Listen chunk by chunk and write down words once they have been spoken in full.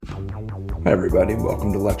Hi everybody,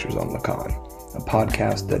 welcome to Lectures on Lacan, a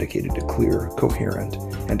podcast dedicated to clear, coherent,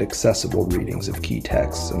 and accessible readings of key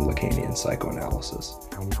texts in Lacanian psychoanalysis.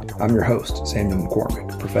 I'm your host, Samuel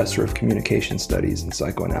McCormick, Professor of Communication Studies and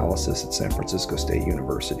Psychoanalysis at San Francisco State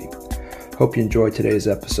University. Hope you enjoyed today's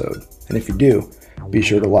episode, and if you do, be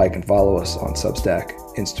sure to like and follow us on Substack,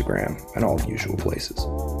 Instagram, and all the usual places.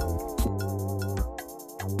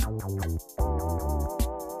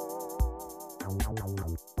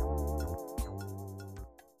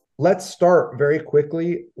 Let's start very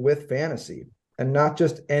quickly with fantasy, and not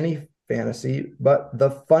just any fantasy, but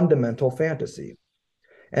the fundamental fantasy.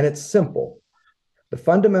 And it's simple. The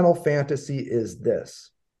fundamental fantasy is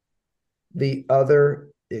this: the other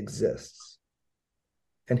exists.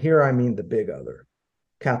 And here I mean the big other,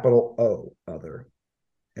 capital O, other,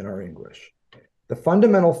 in our English. The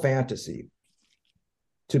fundamental fantasy,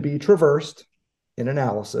 to be traversed in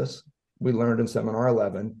analysis, we learned in Seminar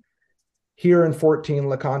 11, here in 14,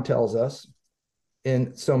 Lacan tells us,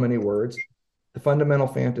 in so many words, the fundamental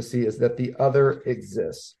fantasy is that the other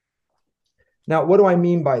exists. Now, what do I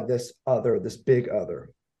mean by this other, this big other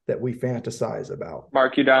that we fantasize about?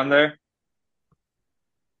 Mark, you down there?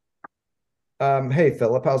 Hey,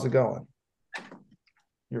 Philip, how's it going?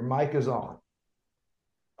 Your mic is on.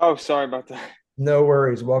 Oh, sorry about that. No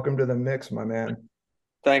worries. Welcome to the mix, my man.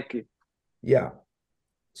 Thank you. Yeah.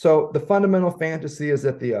 So the fundamental fantasy is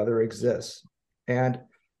that the other exists. And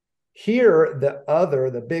here, the other,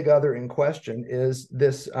 the big other in question is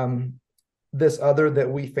this, this other that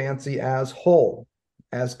we fancy as whole,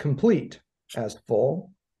 as complete, as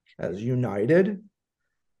full, as united,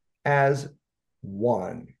 as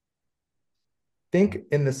one. Think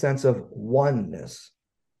in the sense of oneness,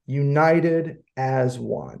 united as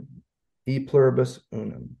one, e pluribus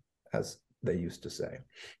unum, as they used to say.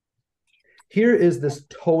 Here is this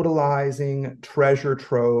totalizing treasure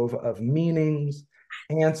trove of meanings,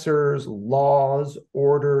 answers, laws,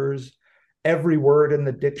 orders, every word in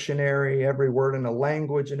the dictionary, every word in a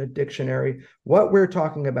language in a dictionary. What we're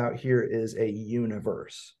talking about here is a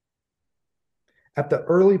universe. In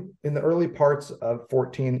the early parts of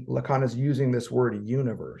 14, Lacan is using this word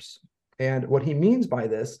universe. And what he means by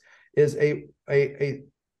this is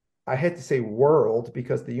I hate to say world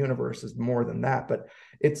because the universe is more than that, but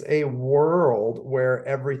it's a world where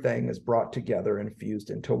everything is brought together and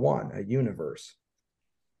fused into one, a universe.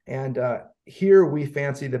 And here we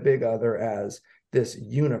fancy the big other as this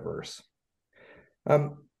universe.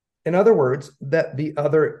 In other words, that the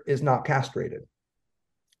other is not castrated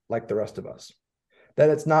like the rest of us,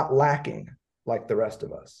 that it's not lacking like the rest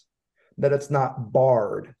of us, that it's not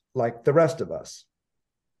barred like the rest of us.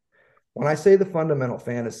 When I say the fundamental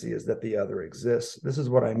fantasy is that the other exists, this is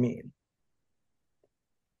what I mean.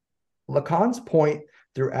 Lacan's point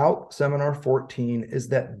throughout Seminar 14 is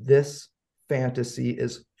that this fantasy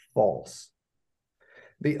is false.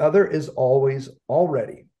 The other is always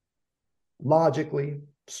already, logically,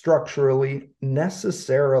 structurally,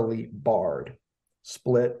 necessarily barred,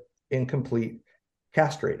 split, incomplete,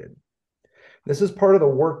 castrated. This is part of the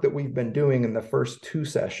work that we've been doing in the first two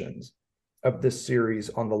sessions of this series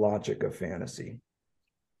on the logic of fantasy.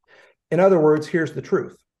 In other words, here's the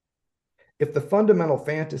truth. If the fundamental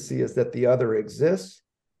fantasy is that the other exists,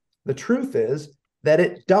 the truth is that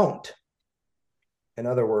it don't. In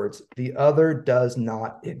other words, the other does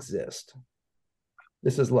not exist.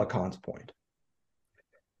 This is Lacan's point.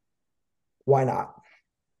 Why not?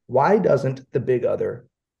 Why doesn't the big other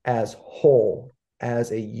as whole, as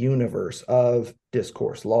a universe of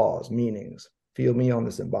discourse, laws, meanings, feel me on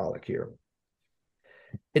the symbolic here?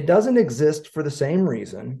 It doesn't exist for the same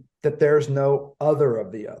reason that there's no other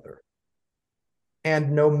of the other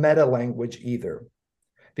and no meta language either.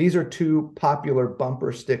 These are two popular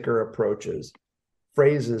bumper sticker approaches,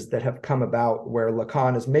 phrases that have come about where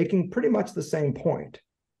Lacan is making pretty much the same point.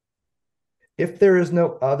 If there is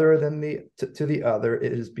no other than to the other,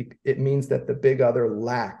 it means that the big other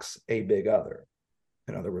lacks a big other.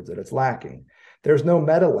 In other words, that it's lacking. There's no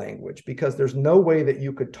meta language because there's no way that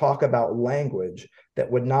you could talk about language that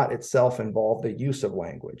would not itself involve the use of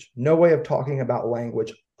language. No way of talking about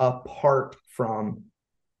language apart from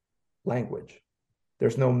language.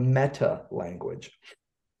 There's no meta language.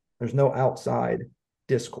 There's no outside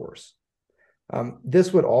discourse.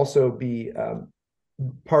 This would also be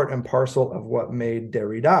part and parcel of what made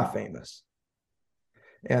Derrida famous.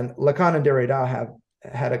 And Lacan and Derrida have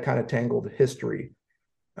had a kind of tangled history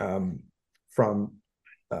from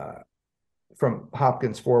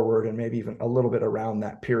Hopkins forward and maybe even a little bit around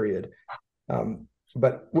that period.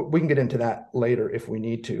 But we can get into that later if we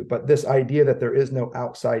need to. But this idea that there is no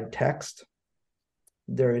outside text,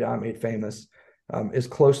 Derrida made famous. is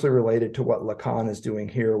closely related to what Lacan is doing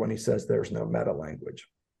here when he says there's no meta language.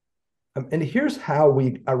 And here's how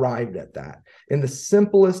we arrived at that in the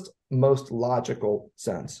simplest, most logical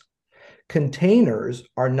sense. Containers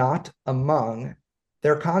are not among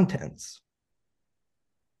their contents.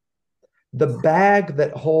 The bag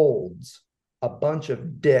that holds a bunch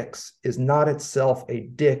of dicks is not itself a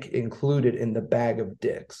dick included in the bag of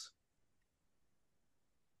dicks.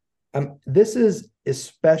 This is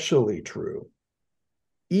especially true,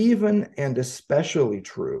 even and especially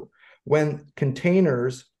true, when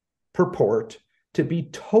containers purport to be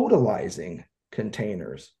totalizing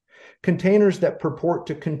containers, containers that purport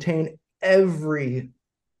to contain every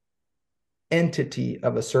entity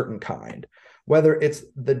of a certain kind, whether it's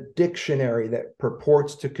the dictionary that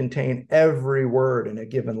purports to contain every word in a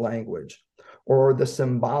given language, or the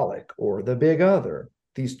symbolic, or the big other,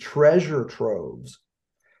 these treasure troves.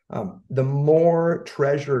 The more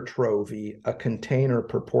treasure trovey a container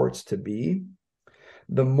purports to be,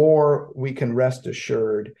 the more we can rest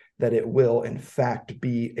assured that it will, in fact,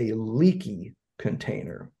 be a leaky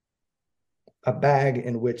container, a bag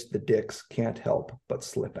in which the dicks can't help but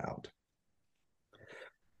slip out.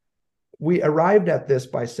 We arrived at this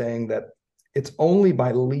by saying that it's only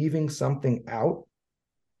by leaving something out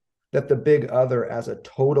that the big other as a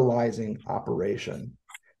totalizing operation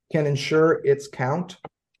can ensure its count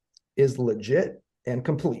is legit and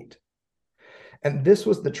complete. And this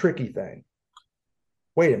was the tricky thing.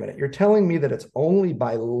 Wait a minute, you're telling me that it's only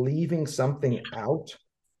by leaving something out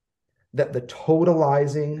that the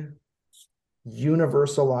totalizing,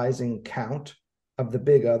 universalizing count of the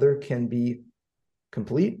big other can be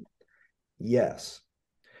complete? Yes.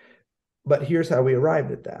 But here's how we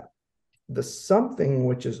arrived at that. The something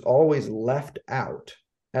which is always left out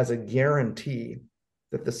as a guarantee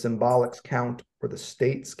that the symbolics count or the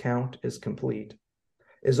state's count is complete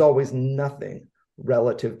is always nothing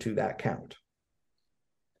relative to that count.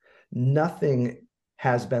 Nothing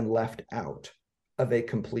has been left out of a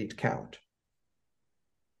complete count.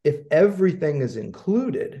 If everything is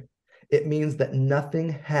included, it means that nothing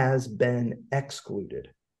has been excluded.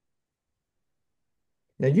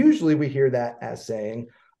 Now, usually we hear that as saying,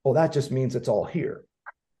 oh, that just means it's all here.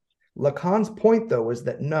 Lacan's point, though, is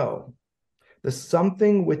that no, the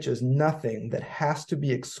something which is nothing that has to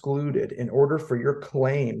be excluded in order for your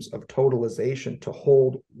claims of totalization to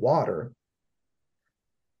hold water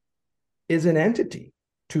is an entity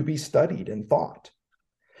to be studied and thought.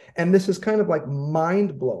 And this is kind of like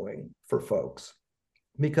mind-blowing for folks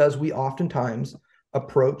because we oftentimes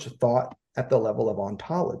approach thought at the level of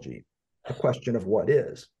ontology, a question of what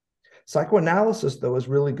is. Psychoanalysis, though, is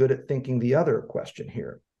really good at thinking the other question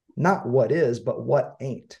here. Not what is, but what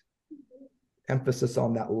ain't. Emphasis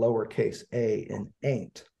on that lowercase a in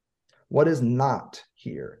ain't. What is not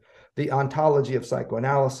here? The ontology of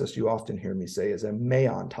psychoanalysis, you often hear me say, is a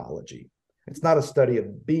meontology. It's not a study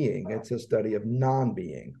of being, it's a study of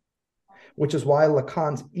non-being, which is why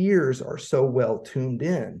Lacan's ears are so well tuned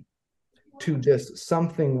in to this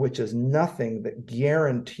something which is nothing that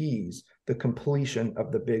guarantees the completion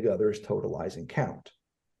of the big other's totalizing count.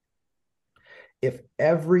 If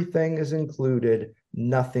everything is included,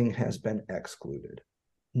 nothing has been excluded.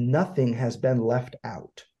 Nothing has been left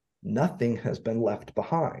out. Nothing has been left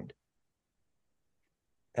behind.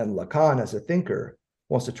 And Lacan, as a thinker,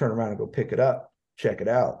 wants to turn around and go pick it up, check it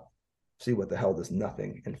out, see what the hell this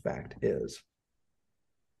nothing, in fact, is.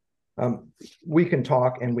 We can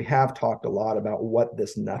talk, and we have talked a lot about what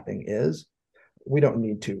this nothing is. We don't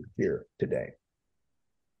need to here today.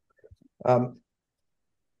 I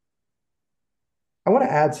want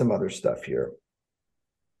to add some other stuff here.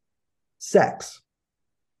 Sex,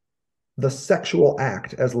 the sexual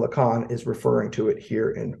act, as Lacan is referring to it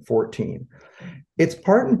here in 14. It's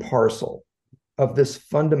part and parcel of this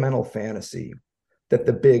fundamental fantasy that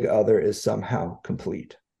the big other is somehow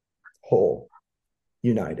complete, whole,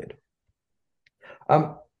 united.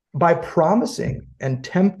 By promising and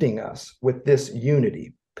tempting us with this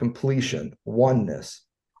unity, completion, oneness,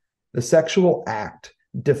 the sexual act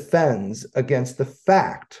defends against the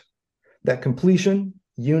fact that completion,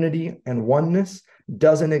 unity, and oneness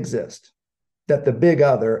doesn't exist, that the big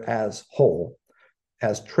other as whole,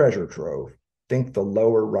 as treasure trove, think the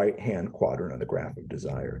lower right-hand quadrant of the graph of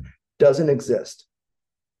desire, doesn't exist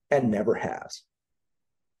and never has.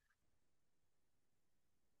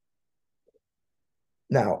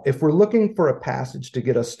 Now, if we're looking for a passage to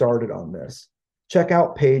get us started on this, check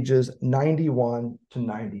out pages 91 to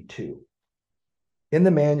 92. In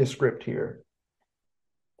the manuscript here,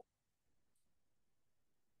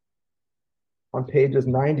 on pages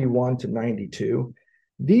 91 to 92,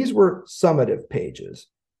 these were summative pages.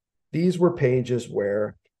 These were pages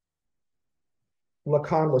where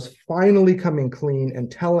Lacan was finally coming clean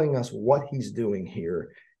and telling us what he's doing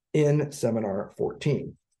here in Seminar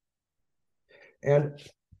 14. And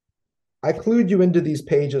I clued you into these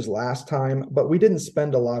pages last time, but we didn't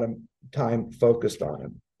spend a lot of time focused on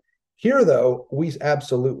them. Here, though, we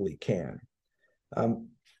absolutely can.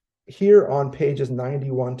 Here on pages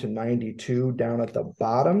 91 to 92, down at the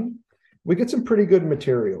bottom, we get some pretty good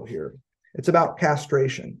material here. It's about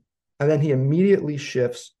castration. And then he immediately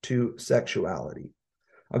shifts to sexuality.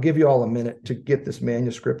 I'll give you all a minute to get this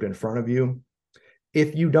manuscript in front of you.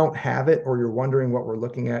 If you don't have it or you're wondering what we're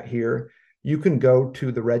looking at here, you can go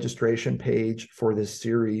to the registration page for this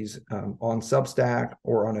series on Substack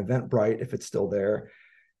or on Eventbrite if it's still there.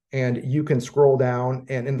 And you can scroll down,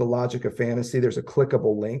 and in the Logic of Fantasy, there's a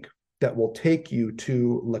clickable link that will take you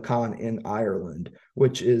to Lacan in Ireland,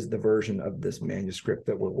 which is the version of this manuscript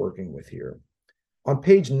that we're working with here. On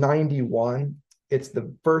page 91, it's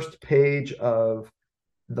the first page of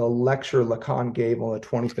the lecture Lacan gave on the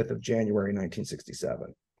 25th of January,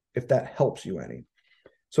 1967, if that helps you any.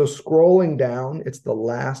 So scrolling down, it's the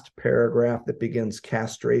last paragraph that begins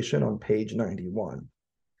castration on page 91.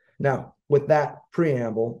 Now, with that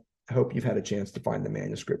preamble, I hope you've had a chance to find the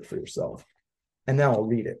manuscript for yourself. And now I'll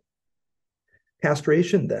read it.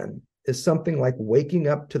 Castration, then, is something like waking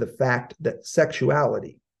up to the fact that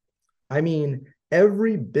sexuality, I mean,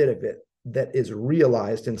 every bit of it that is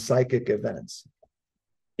realized in psychic events,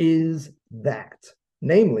 is that,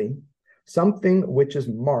 namely, something which is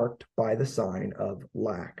marked by the sign of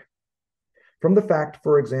lack. From the fact,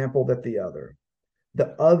 for example, that the other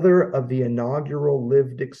of the inaugural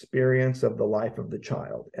lived experience of the life of the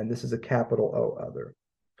child, and this is a capital O other,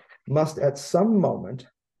 must at some moment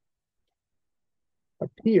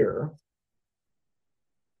appear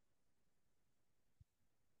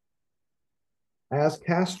as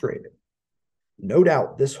castrated. No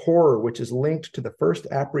doubt this horror, which is linked to the first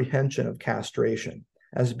apprehension of castration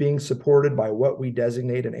as being supported by what we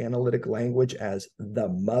designate in analytic language as the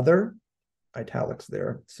mother, italics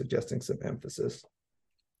there, suggesting some emphasis,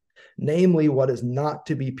 namely what is not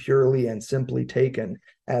to be purely and simply taken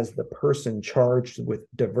as the person charged with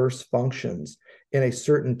diverse functions in a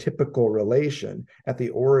certain typical relation at the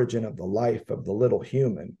origin of the life of the little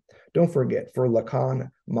human. Don't forget, for Lacan,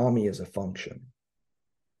 mommy is a function.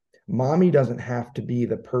 Mommy doesn't have to be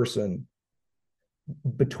the person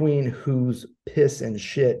between whose piss and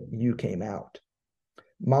shit you came out.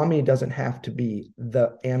 Mommy doesn't have to be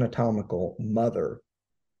the anatomical mother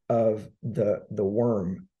of the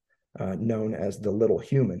worm known as the little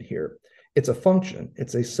human here. It's a function.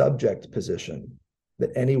 It's a subject position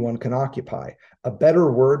that anyone can occupy. A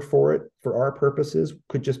better word for it, for our purposes,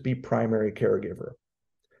 could just be primary caregiver.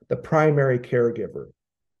 The primary caregiver.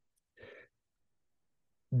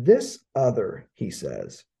 This other, he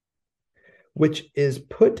says, which is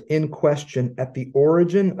put in question at the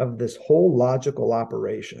origin of this whole logical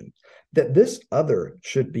operation, that this other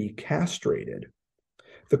should be castrated.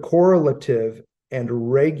 The correlative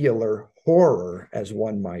and regular horror, as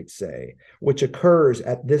one might say, which occurs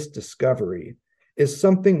at this discovery, is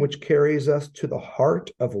something which carries us to the heart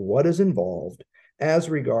of what is involved as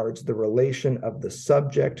regards the relation of the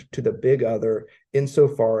subject to the big other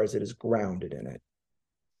insofar as it is grounded in it.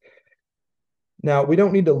 Now, we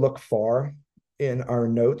don't need to look far in our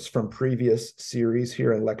notes from previous series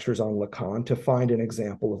here in lectures on Lacan to find an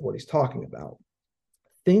example of what he's talking about.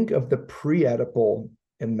 Think of the pre-Oedipal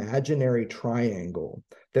imaginary triangle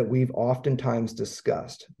that we've oftentimes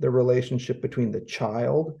discussed, the relationship between the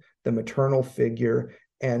child, the maternal figure,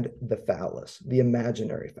 and the phallus, the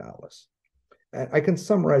imaginary phallus. And I can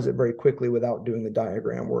summarize it very quickly without doing the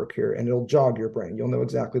diagram work here, and it'll jog your brain. You'll know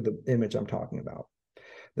exactly the image I'm talking about.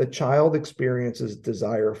 The child experiences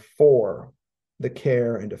desire for the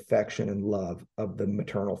care and affection and love of the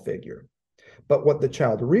maternal figure. But what the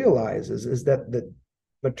child realizes is that the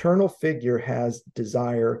maternal figure has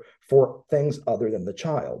desire for things other than the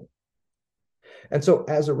child. And so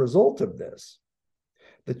as a result of this,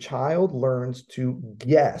 the child learns to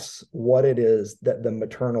guess what it is that the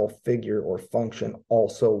maternal figure or function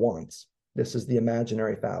also wants. This is the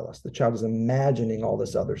imaginary phallus. The child is imagining all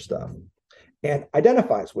this other stuff and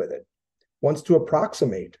identifies with it, wants to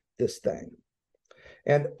approximate this thing.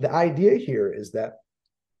 And the idea here is that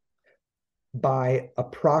by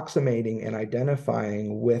approximating and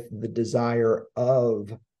identifying with the desire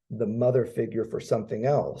of the mother figure for something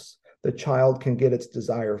else, the child can get its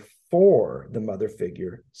desire for the mother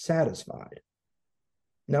figure satisfied.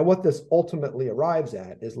 Now, what this ultimately arrives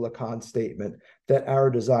at is Lacan's statement that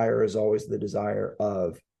our desire is always the desire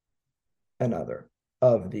of another,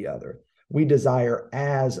 of the other. We desire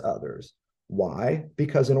as others. Why?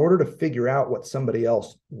 Because in order to figure out what somebody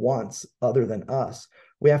else wants other than us,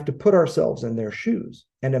 we have to put ourselves in their shoes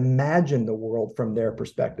and imagine the world from their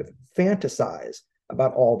perspective, fantasize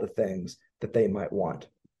about all the things that they might want.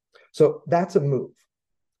 So that's a move.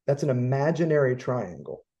 That's an imaginary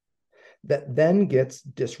triangle that then gets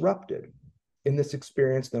disrupted in this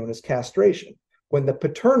experience known as castration, when the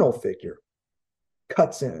paternal figure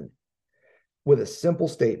cuts in with a simple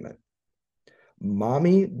statement.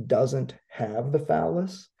 Mommy doesn't have the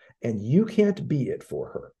phallus, and you can't be it for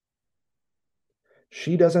her.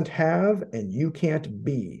 She doesn't have, and you can't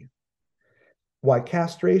be. Why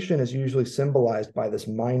castration is usually symbolized by this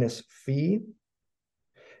minus phi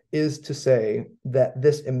is to say that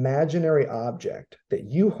this imaginary object that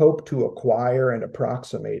you hope to acquire and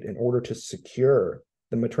approximate in order to secure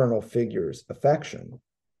the maternal figure's affection,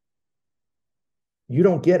 you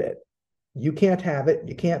don't get it. You can't have it.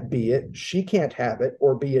 You can't be it. She can't have it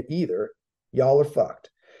or be it either. Y'all are fucked.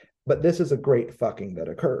 But this is a great fucking that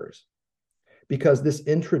occurs because this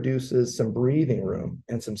introduces some breathing room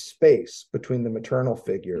and some space between the maternal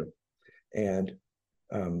figure and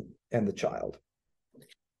the child.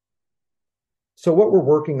 So what we're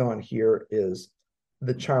working on here is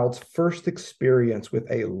the child's first experience with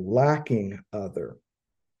a lacking other.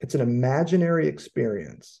 It's an imaginary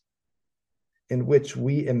experience in which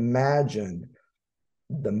we imagine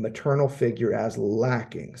the maternal figure as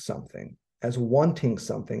lacking something, as wanting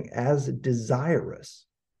something, as desirous.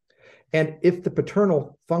 And if the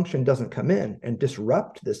paternal function doesn't come in and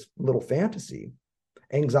disrupt this little fantasy,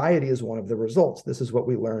 anxiety is one of the results. This is what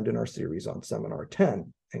we learned in our series on Seminar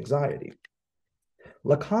 10, anxiety.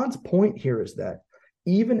 Lacan's point here is that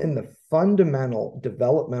even in the fundamental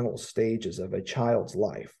developmental stages of a child's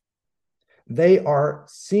life, they are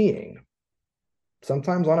seeing,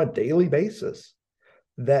 sometimes on a daily basis,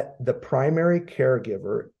 that the primary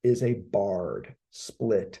caregiver is a barred,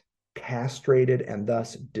 split, castrated, and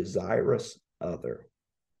thus desirous other.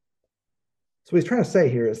 So what he's trying to say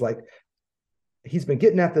here is like, he's been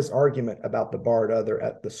getting at this argument about the barred other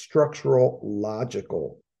at the structural,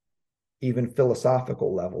 logical, even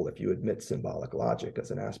philosophical level, if you admit symbolic logic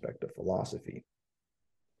as an aspect of philosophy.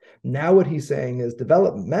 Now what he's saying is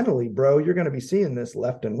developmentally, bro, you're going to be seeing this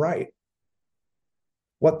left and right.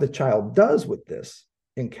 What the child does with this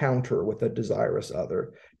encounter with a desirous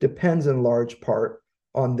other depends in large part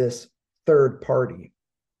on this third party,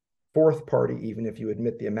 fourth party, even if you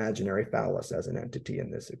admit the imaginary phallus as an entity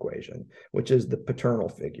in this equation, which is the paternal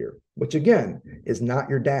figure, which again is not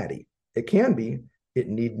your daddy. It can be, it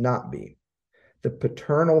need not be. The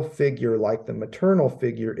paternal figure, like the maternal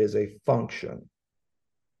figure, is a function.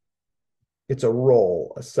 It's a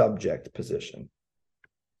role, a subject position.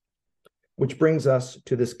 Which brings us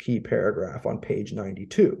to this key paragraph on page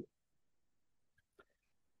 92.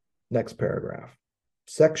 Next paragraph.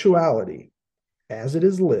 Sexuality, as it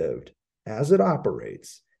is lived, as it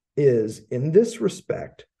operates, is, in this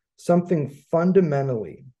respect, something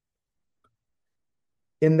fundamentally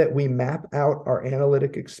in that we map out our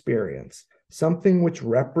analytic experience, something which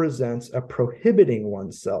represents a prohibiting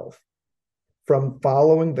oneself from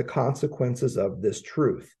following the consequences of this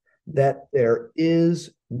truth, that there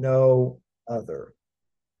is no other.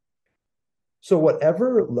 So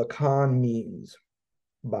whatever Lacan means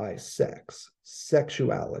by sex,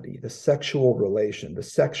 sexuality, the sexual relation, the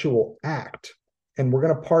sexual act, and we're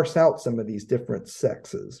going to parse out some of these different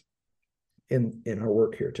sexes in our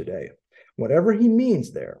work here today. Whatever he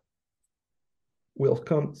means there, we'll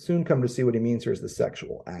soon come to see what he means here as the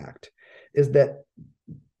sexual act, is that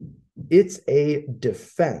it's a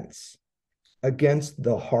defense against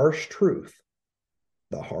the harsh truth,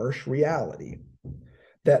 the harsh reality,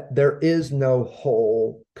 that there is no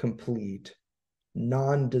whole, complete,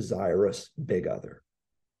 non-desirous big other.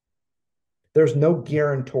 There's no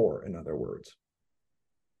guarantor, in other words.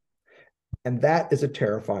 And that is a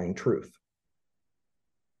terrifying truth.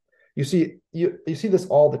 You see this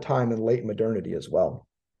all the time in late modernity as well,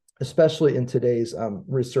 especially in today's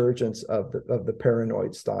resurgence of the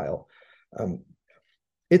paranoid style.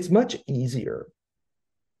 It's much easier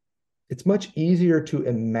to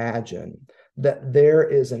imagine that there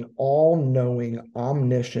is an all-knowing,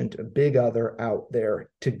 omniscient big other out there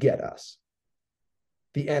to get us.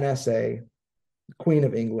 The NSA, Queen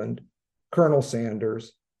of England, Colonel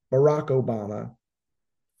Sanders, Barack Obama,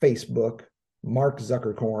 Facebook, Mark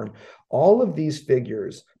Zuckerberg, all of these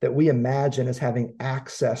figures that we imagine as having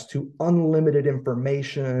access to unlimited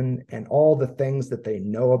information and all the things that they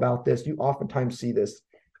know about this. You oftentimes see this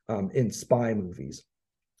in spy movies.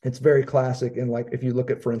 It's very classic in, like, if you look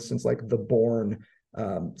at, for instance, like The Bourne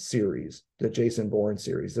series, the Jason Bourne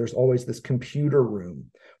series. There's always this computer room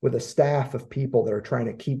with a staff of people that are trying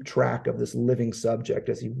to keep track of this living subject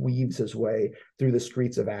as he weaves his way through the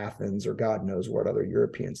streets of Athens or God knows what other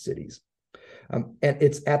European cities. And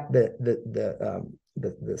it's at the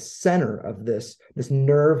center of this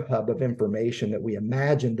nerve hub of information that we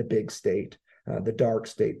imagine the big state, the dark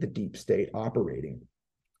state, the deep state operating.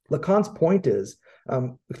 Lacan's point is,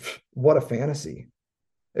 what a fantasy.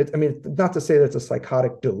 I mean, not to say that it's a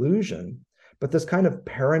psychotic delusion, but this kind of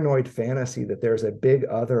paranoid fantasy that there's a big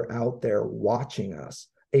other out there watching us,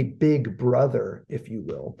 a big brother, if you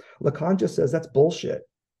will. Lacan just says that's bullshit.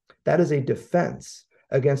 That is a defense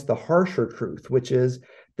against the harsher truth, which is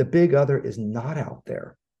the big other is not out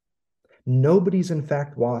there. Nobody's in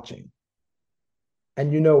fact watching.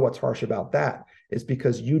 And you know what's harsh about that is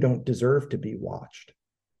because you don't deserve to be watched.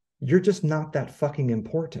 You're just not that fucking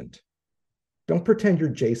important. Don't pretend you're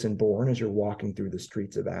Jason Bourne as you're walking through the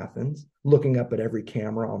streets of Athens, looking up at every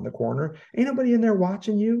camera on the corner. Ain't nobody in there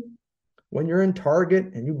watching you. When you're in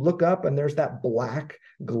Target and you look up and there's that black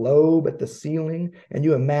globe at the ceiling and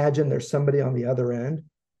you imagine there's somebody on the other end,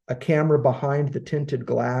 a camera behind the tinted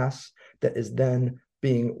glass that is then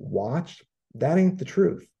being watched, that ain't the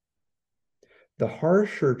truth. The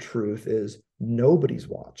harsher truth is nobody's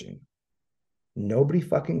watching. Nobody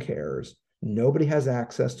fucking cares. Nobody has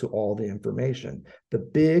access to all the information. The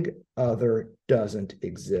big other doesn't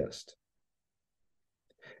exist.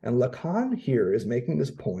 And Lacan here is making this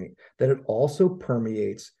point that it also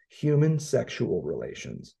permeates human sexual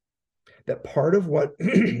relations. That part of what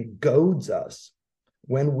goads us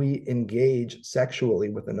when we engage sexually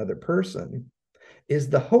with another person is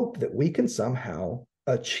the hope that we can somehow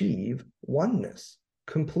achieve oneness,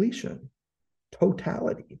 completion,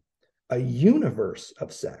 totality, a universe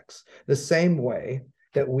of sex, the same way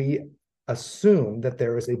that we assume that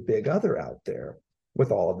there is a big other out there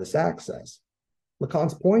with all of this access.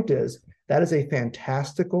 Lacan's point is that is a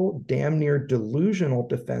fantastical, damn near delusional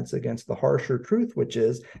defense against the harsher truth, which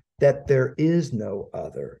is that there is no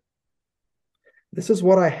other. This is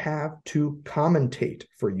what I have to commentate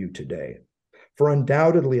for you today. For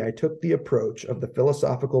undoubtedly, I took the approach of the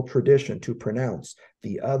philosophical tradition to pronounce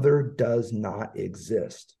the other does not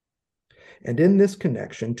exist. And in this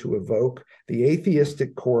connection, to evoke the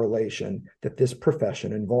atheistic correlation that this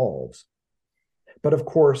profession involves. But of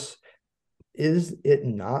course, is it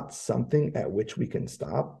not something at which we can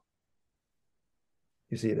stop?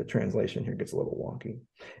 You see, the translation here gets a little wonky.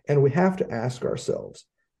 And we have to ask ourselves,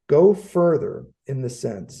 go further in the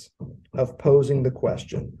sense of posing the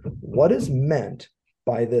question, what is meant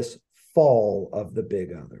by this fall of the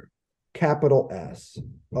big other? Capital S,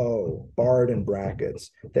 O, barred in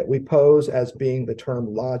brackets, that we pose as being the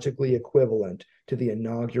term logically equivalent to the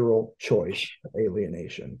inaugural choice of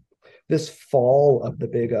alienation. This fall of the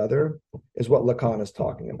big other is what Lacan is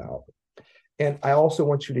talking about. And I also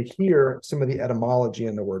want you to hear some of the etymology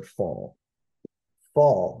in the word fall.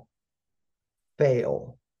 Fall,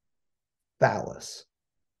 fail, phallus.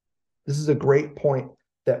 This is a great point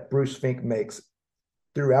that Bruce Fink makes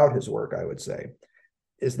throughout his work, I would say,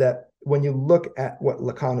 is that when you look at what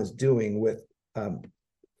Lacan is doing with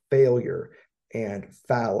failure and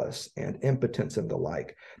phallus and impotence and the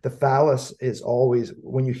like, the phallus is always,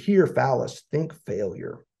 when you hear phallus, think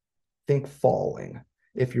failure, think falling,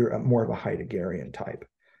 if you're more of a Heideggerian type.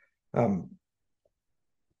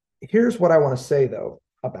 Here's what I want to say, though,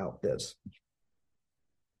 about this.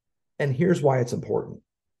 And here's why it's important.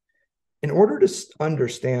 In order to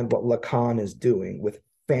understand what Lacan is doing with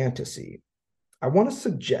fantasy, I want to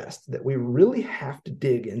suggest that we really have to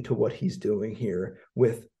dig into what he's doing here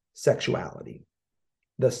with sexuality,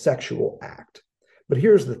 the sexual act. But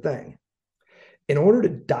here's the thing. In order to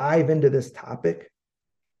dive into this topic,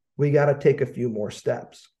 we got to take a few more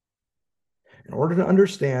steps. In order to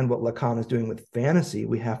understand what Lacan is doing with fantasy,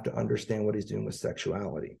 we have to understand what he's doing with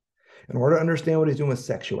sexuality. In order to understand what he's doing with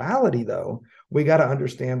sexuality, though, we got to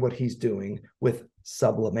understand what he's doing with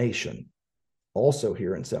sublimation, also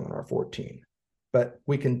here in Seminar 14. But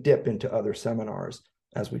we can dip into other seminars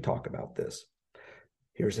as we talk about this.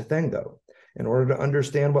 Here's the thing, though. In order to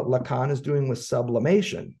understand what Lacan is doing with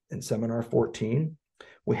sublimation in Seminar 14,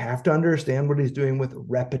 we have to understand what he's doing with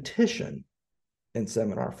repetition in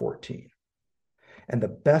Seminar 14. And the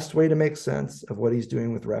best way to make sense of what he's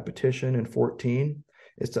doing with repetition in 14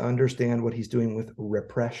 is to understand what he's doing with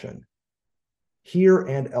repression here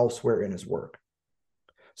and elsewhere in his work.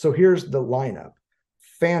 So here's the lineup.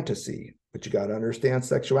 Fantasy, but you got to understand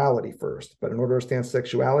sexuality first. But in order to understand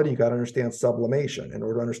sexuality, you got to understand sublimation. In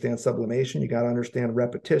order to understand sublimation, you got to understand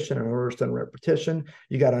repetition. In order to understand repetition,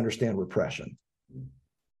 you got to understand repression.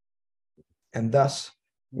 And thus,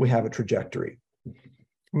 we have a trajectory.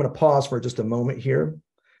 I'm going to pause for just a moment here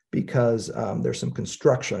because there's some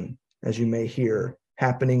construction, as you may hear,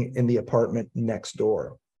 happening in the apartment next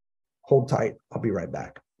door. Hold tight. I'll be right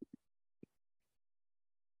back.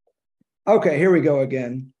 Okay, here we go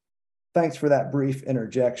again. Thanks for that brief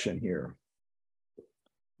interjection here.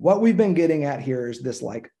 What we've been getting at here is this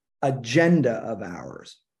like agenda of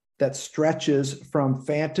ours that stretches from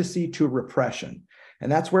fantasy to repression.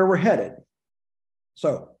 And that's where we're headed.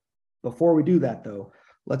 So before we do that, though,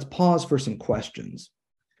 let's pause for some questions.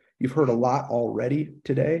 You've heard a lot already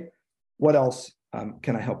today. What else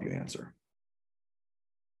can I help you answer?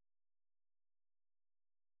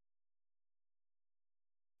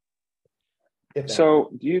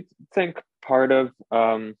 So, do you think part of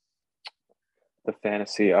the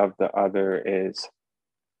fantasy of the other is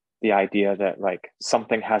the idea that like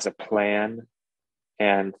something has a plan,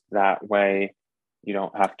 and that way you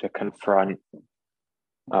don't have to confront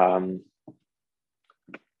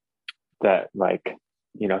that, like,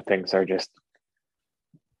 you know, things are just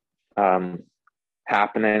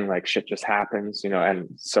happening, like shit just happens, you know, and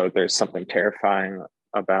so there's something terrifying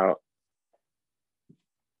about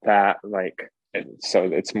that, like, so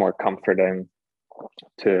it's more comforting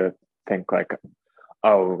to think like,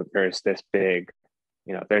 oh, there's this big,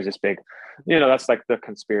 you know, there's this big, you know, that's like the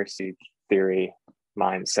conspiracy theory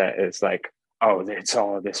mindset is like, oh, it's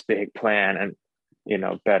all this big plan, and you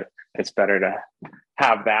know, it's better to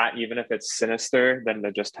have that, even if it's sinister, than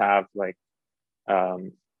to just have like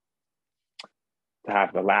to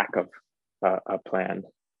have the lack of a plan.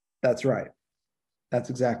 That's right. That's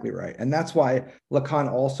exactly right. And that's why Lacan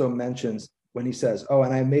also mentions when he says, oh,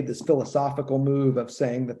 and I made this philosophical move of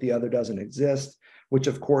saying that the other doesn't exist, which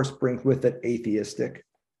of course brings with it atheistic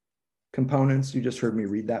components. You just heard me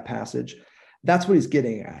read that passage. That's what he's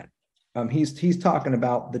getting at. He's talking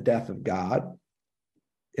about the death of God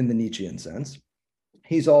in the Nietzschean sense.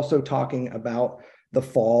 He's also talking about the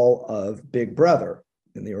fall of Big Brother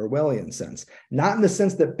in the Orwellian sense, not in the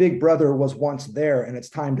sense that Big Brother was once there and it's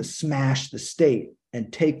time to smash the state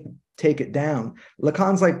and take it down.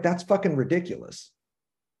 Lacan's like, that's fucking ridiculous.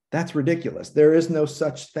 That's ridiculous. There is no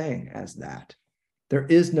such thing as that. There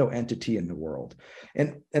is no entity in the world.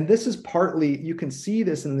 And this is partly, you can see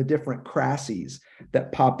this in the different crises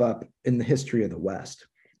that pop up in the history of the West.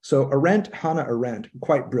 So Hannah Arendt,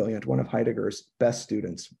 quite brilliant, one of Heidegger's best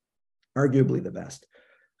students, arguably the best,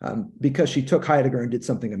 because she took Heidegger and did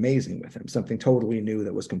something amazing with him, something totally new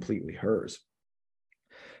that was completely hers.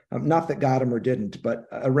 Not that Gadamer didn't, but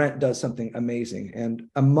Arendt does something amazing. And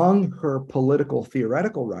among her political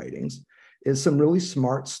theoretical writings is some really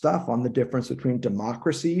smart stuff on the difference between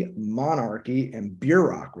democracy, monarchy, and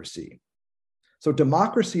bureaucracy. So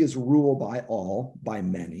democracy is rule by all, by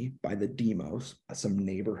many, by the demos, some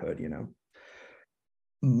neighborhood, you know.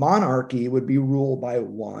 Monarchy would be ruled by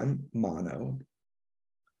one, mono.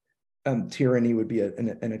 Tyranny would be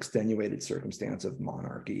an extenuated circumstance of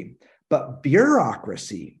monarchy. But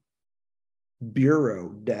bureaucracy, bureau,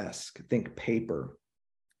 desk, think paper.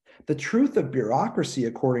 The truth of bureaucracy,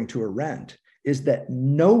 according to Arendt, is that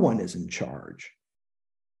no one is in charge.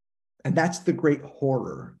 And that's the great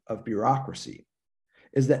horror of bureaucracy,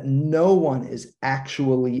 is that no one is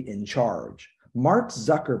actually in charge. Mark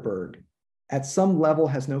Zuckerberg, at some level,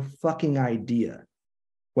 has no fucking idea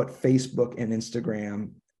what Facebook and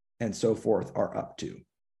Instagram and so forth are up to.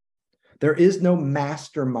 There is no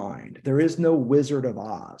mastermind. There is no Wizard of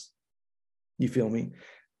Oz. You feel me?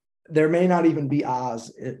 There may not even be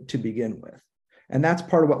Oz to begin with. And that's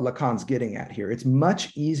part of what Lacan's getting at here. It's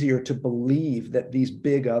much easier to believe that these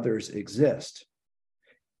big others exist,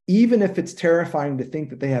 even if it's terrifying to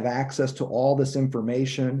think that they have access to all this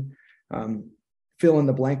information, fill in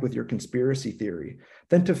the blank with your conspiracy theory,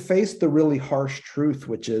 than to face the really harsh truth,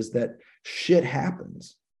 which is that shit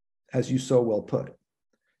happens, as you so well put.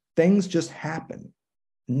 Things just happen.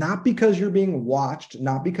 Not because you're being watched,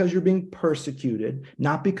 not because you're being persecuted,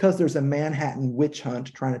 not because there's a Manhattan witch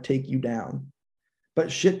hunt trying to take you down,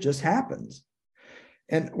 but shit just happens.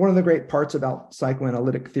 And one of the great parts about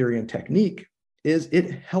psychoanalytic theory and technique is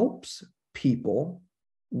it helps people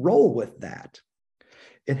roll with that.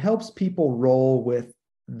 It helps people roll with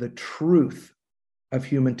the truth of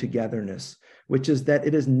human togetherness, which is that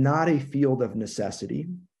it is not a field of necessity.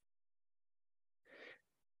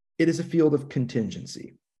 It is a field of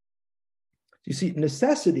contingency. You see,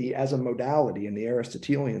 necessity as a modality in the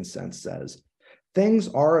Aristotelian sense says things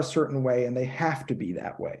are a certain way and they have to be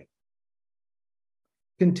that way.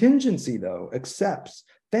 Contingency, though, accepts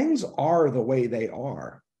things are the way they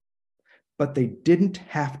are, but they didn't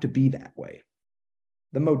have to be that way.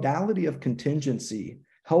 The modality of contingency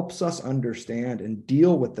helps us understand and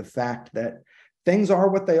deal with the fact that things are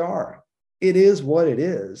what they are. It is what it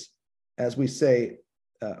is, as we say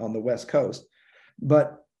on the West Coast,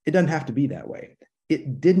 but it doesn't have to be that way.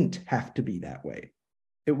 It didn't have to be that way.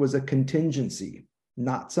 It was a contingency,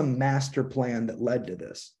 not some master plan that led to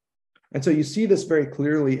this. And so you see this very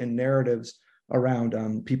clearly in narratives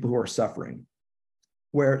around people who are suffering,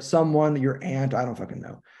 where someone, your aunt, I don't fucking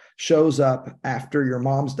know, shows up after your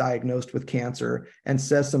mom's diagnosed with cancer and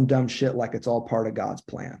says some dumb shit like it's all part of God's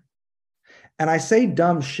plan. And I say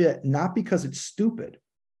dumb shit not because it's stupid,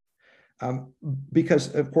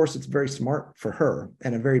 because of course it's very smart for her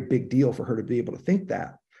and a very big deal for her to be able to think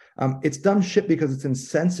that. It's dumb shit because it's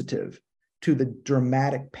insensitive to the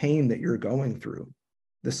dramatic pain that you're going through,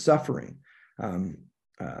 the suffering. And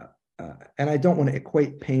I don't want to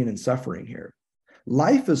equate pain and suffering here.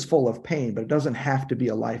 Life is full of pain, but it doesn't have to be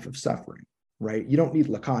a life of suffering, right? You don't need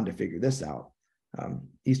Lacan to figure this out.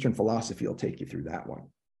 Eastern philosophy will take you through that one.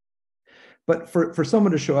 But for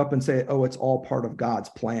someone to show up and say, oh, it's all part of God's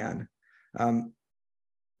plan,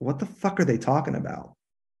 what the fuck are they talking about?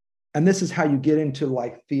 And this is how you get into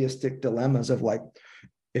like theistic dilemmas of like,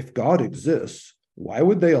 if God exists, why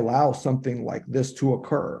would they allow something like this to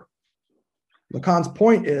occur? Lacan's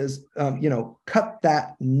point is, cut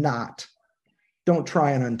that knot. Don't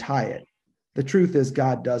try and untie it. The truth is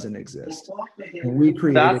God doesn't exist. And we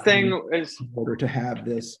created That thing in order to have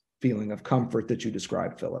this feeling of comfort that you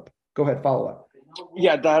described, Philip. Go ahead, follow up.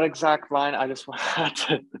 Yeah, that exact line. I just wanted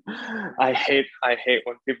to. I hate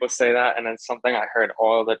when people say that, and it's something I heard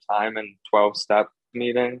all the time in 12-step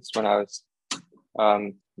meetings when I was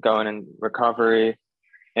going in recovery,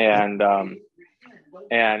 and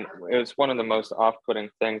it was one of the most off-putting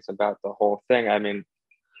things about the whole thing. I mean,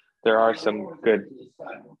 there are some good,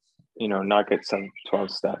 nuggets of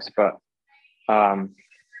 12 steps, but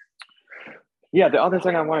yeah, the other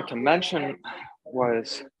thing I wanted to mention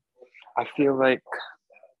was I feel like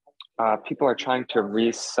people are trying to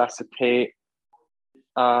resuscitate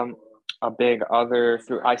a big other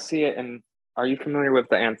through. I see it in. Are you familiar with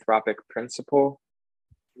the anthropic principle?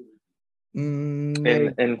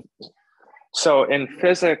 So in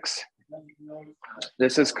physics,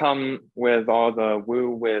 this has come with all the woo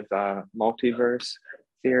with multiverse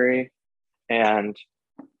theory, and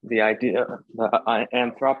the idea, the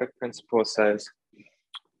anthropic principle says,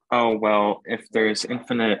 oh, well, if there's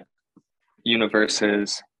infinite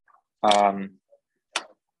universes,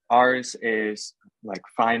 ours is like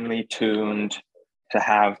finely tuned to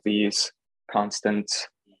have these constants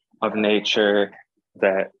of nature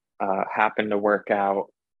that happen to work out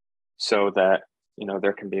so that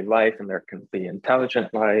there can be life and there can be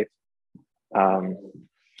intelligent life,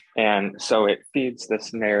 and so it feeds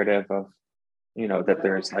this narrative of that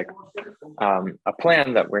there's like a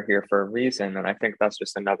plan, that we're here for a reason. And I think that's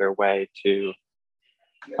just another way to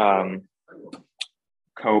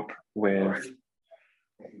cope with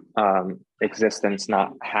existence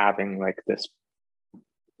not having like this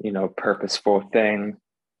purposeful thing.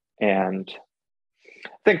 And I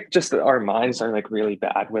think just that our minds are like really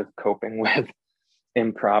bad with coping with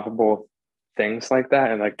improbable things like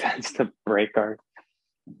that, and like tends to break our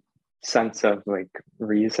sense of like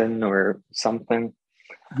reason or something.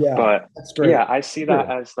 Yeah, but that's great. Yeah, I see that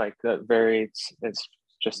as like it's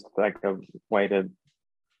just like a way to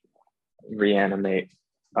reanimate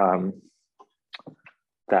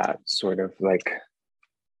that sort of like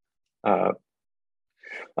a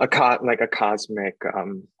cosmic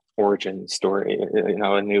origin story,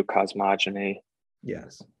 a new cosmogony.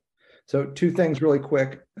 Yes. So two things really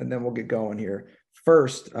quick, and then we'll get going here.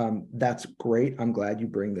 First, that's great. I'm glad you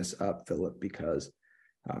bring this up, Philip, because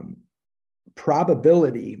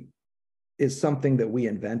probability is something that we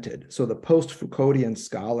invented. So the post-Foucauldian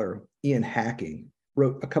scholar Ian Hacking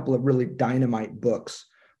wrote a couple of really dynamite books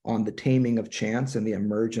on the taming of chance and the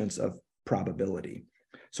emergence of probability.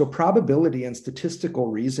 So probability and statistical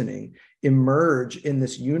reasoning emerge in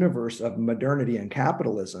this universe of modernity and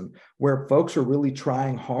capitalism, where folks are really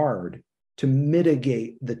trying hard to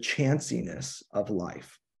mitigate the chanciness of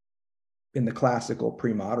life in the classical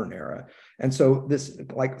pre-modern era. And so this,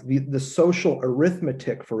 like the social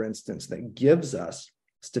arithmetic, for instance, that gives us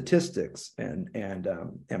statistics and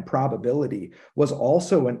probability, was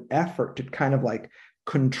also an effort to kind of like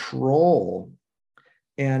control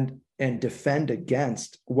and defend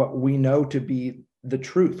against what we know to be the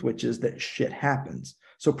truth, which is that shit happens.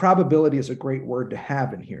 So probability is a great word to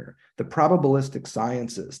have in here. The probabilistic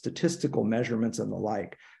sciences, statistical measurements and the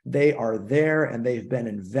like, they are there and they've been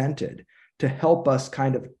invented to help us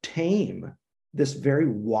kind of tame this very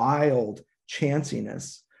wild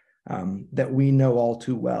chanciness that we know all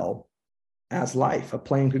too well. as life. A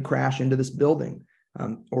plane could crash into this building,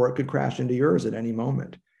 or it could crash into yours at any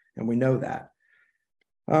moment. And we know that.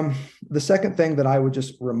 The second thing that I would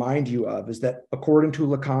just remind you of is that according to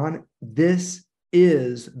Lacan, this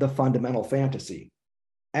is the fundamental fantasy.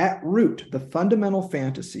 At root, the fundamental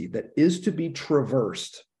fantasy that is to be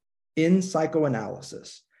traversed in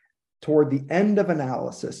psychoanalysis, toward the end of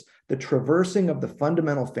analysis, the traversing of the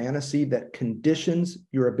fundamental fantasy that conditions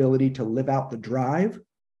your ability to live out the drive,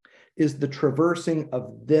 is the traversing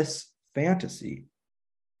of this fantasy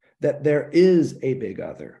that there is a big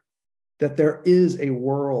other, that there is a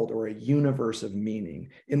world or a universe of meaning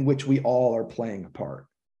in which we all are playing a part.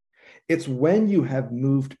 It's when you have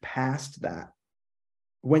moved past that,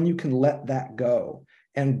 when you can let that go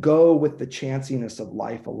and go with the chanciness of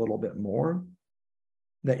life a little bit more,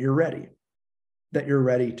 that you're ready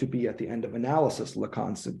to be at the end of analysis,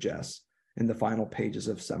 Lacan suggests in the final pages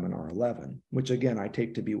of Seminar 11, which again, I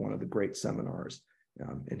take to be one of the great seminars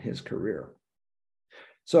in his career.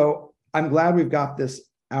 So I'm glad we've got this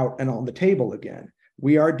out and on the table again.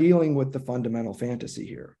 We are dealing with the fundamental fantasy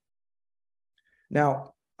here.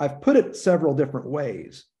 Now, I've put it several different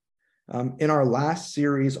ways. In our last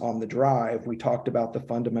series on the drive, we talked about the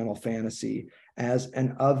fundamental fantasy as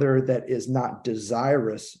an other that is not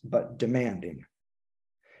desirous, but demanding.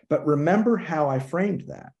 But remember how I framed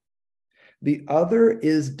that. The other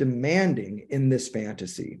is demanding in this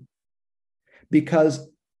fantasy because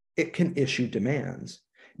it can issue demands,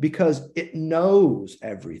 because it knows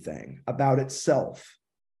everything about itself.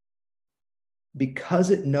 Because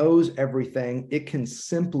it knows everything, it can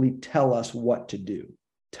simply tell us what to do,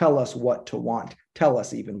 tell us what to want, tell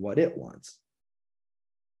us even what it wants.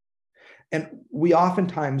 And we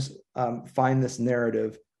oftentimes find this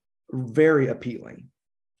narrative very appealing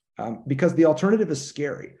because the alternative is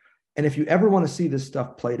scary. And if you ever want to see this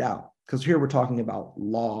stuff played out, because here we're talking about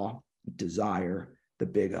law, desire, the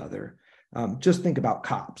big other, just think about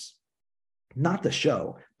cops, not the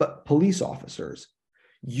show, but police officers.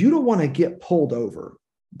 You don't want to get pulled over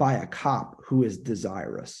by a cop who is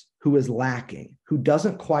desirous, who is lacking, who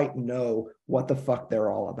doesn't quite know what the fuck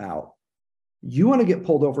they're all about. You want to get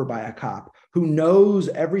pulled over by a cop who knows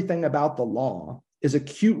everything about the law, is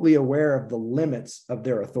acutely aware of the limits of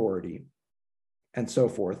their authority, and so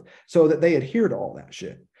forth, so that they adhere to all that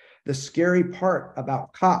shit. The scary part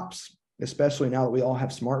about cops, especially now that we all have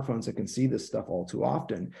smartphones that can see this stuff all too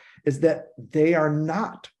often, is that they are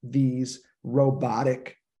not these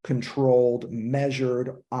robotic, controlled,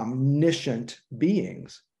 measured, omniscient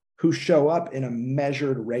beings who show up in a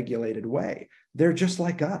measured, regulated way. They're just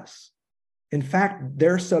like us. In fact,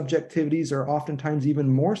 their subjectivities are oftentimes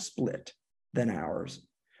even more split than ours.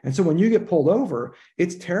 And so when you get pulled over,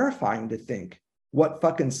 it's terrifying to think, what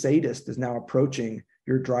fucking sadist is now approaching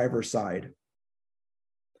your driver's side?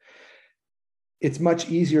 It's much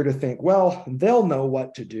easier to think, well, they'll know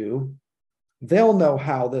what to do. They'll know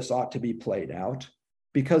how this ought to be played out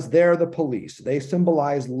because they're the police. They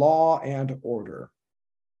symbolize law and order.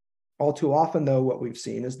 All too often, though, what we've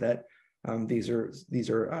seen is that these are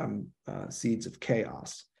seeds of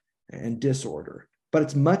chaos and disorder. But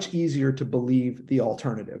it's much easier to believe the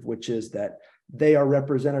alternative, which is that they are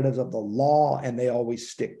representatives of the law and they always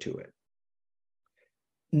stick to it.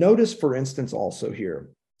 Notice, for instance, also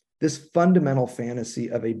here, this fundamental fantasy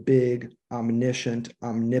of a big, omniscient,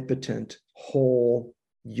 omnipotent, whole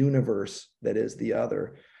universe that is the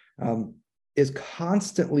other is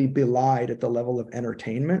constantly belied at the level of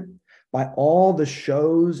entertainment by all the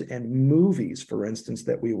shows and movies, for instance,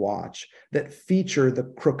 that we watch that feature the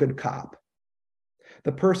crooked cop,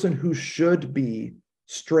 the person who should be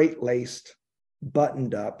straight-laced,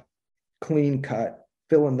 buttoned up, clean cut,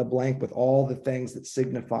 fill in the blank with all the things that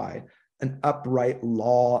signify an upright,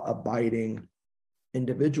 law-abiding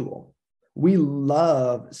individual. We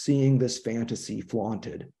love seeing this fantasy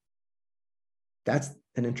flaunted. That's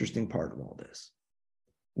an interesting part of all this.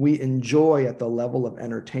 We enjoy at the level of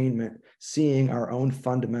entertainment seeing our own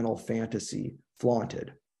fundamental fantasy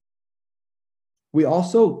flaunted. We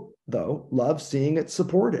also, though, love seeing it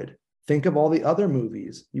supported. Think of all the other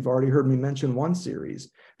movies. You've already heard me mention one series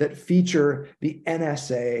that feature the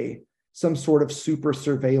NSA, some sort of super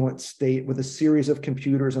surveillance state with a series of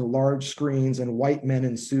computers and large screens and white men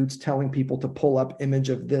in suits telling people to pull up image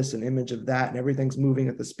of this and image of that, and everything's moving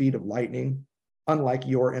at the speed of lightning, unlike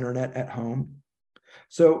your internet at home.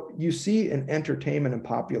 So you see in entertainment and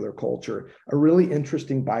popular culture a really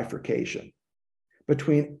interesting bifurcation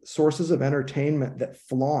between sources of entertainment that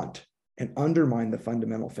flaunt and undermine the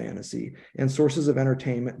fundamental fantasy and sources of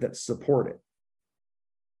entertainment that support it.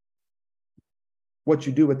 What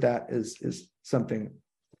you do with that is something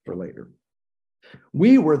for later.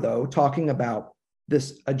 We were, though, talking about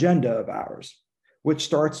this agenda of ours, which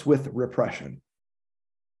starts with repression.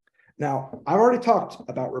 Now, I've already talked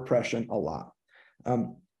about repression a lot.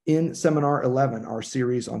 In Seminar 11, our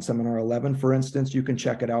series on Seminar 11, for instance, you can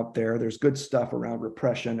check it out there. There's good stuff around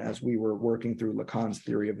repression as we were working through Lacan's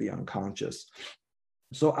theory of the unconscious.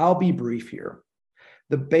 So I'll be brief here.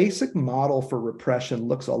 The basic model for repression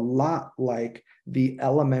looks a lot like the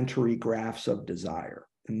elementary graphs of desire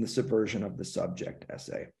in the Subversion of the Subject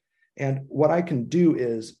essay. And what I can do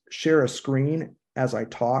is share a screen as I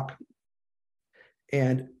talk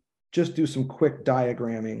and just do some quick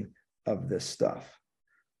diagramming of this stuff.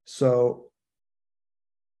 So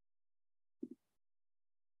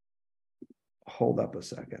hold up a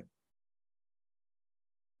second.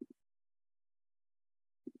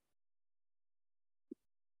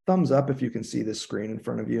 Thumbs up if you can see this screen in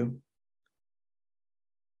front of you.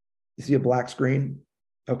 You see a black screen?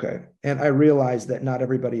 Okay. And I realize that not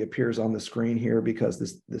everybody appears on the screen here because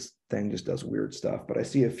this thing just does weird stuff, but I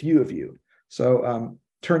see a few of you. So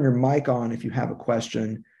turn your mic on if you have a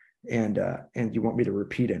question and you want me to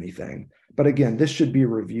repeat anything. But again, this should be a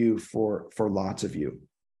review for lots of you.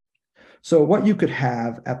 So what you could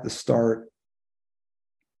have at the start,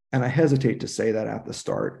 and I hesitate to say that at the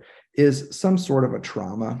start, is some sort of a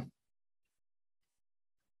trauma.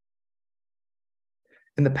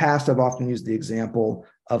 In the past, I've often used the example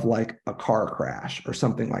of like a car crash or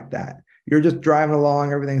something like that. You're just driving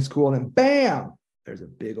along, everything's cool, and then bam, there's a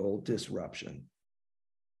big old disruption.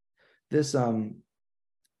 This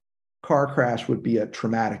car crash would be a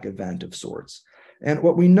traumatic event of sorts. And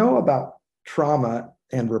what we know about trauma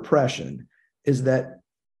and repression is that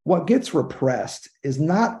what gets repressed is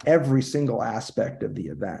not every single aspect of the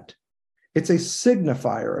event. It's a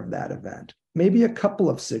signifier of that event, maybe a couple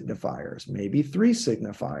of signifiers, maybe 3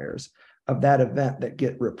 signifiers of that event that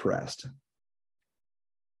get repressed.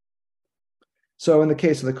 So in the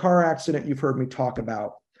case of the car accident, you've heard me talk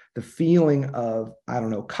about the feeling of, I don't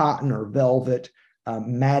know, cotton or velvet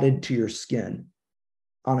matted to your skin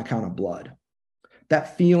on account of blood.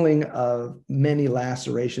 That feeling of many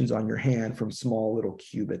lacerations on your hand from small little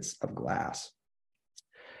cubits of glass.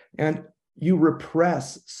 And you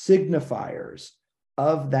repress signifiers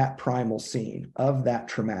of that primal scene, of that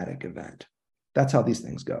traumatic event. That's how these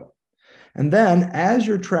things go. And then as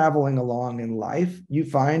you're traveling along in life, you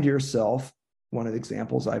find yourself, one of the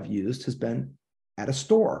examples I've used has been at a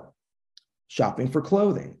store, shopping for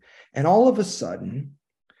clothing. And all of a sudden,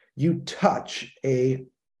 you touch a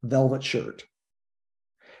velvet shirt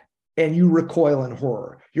and you recoil in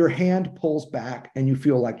horror. Your hand pulls back and you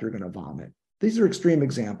feel like you're going to vomit. These are extreme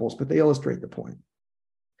examples, but they illustrate the point.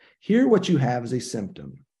 Here, what you have is a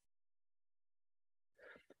symptom.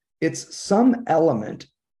 It's some element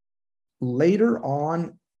later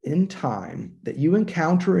on in time that you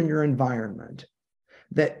encounter in your environment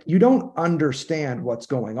that you don't understand what's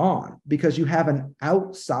going on because you have an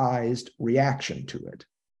outsized reaction to it.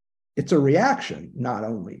 It's a reaction, not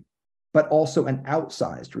only, but also an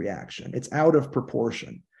outsized reaction. It's out of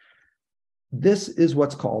proportion. This is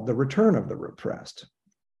what's called the return of the repressed.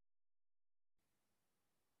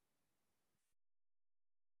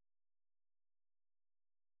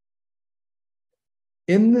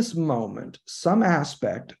 In this moment, some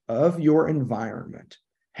aspect of your environment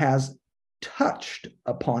has touched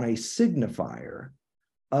upon a signifier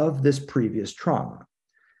of this previous trauma.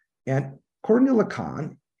 And according to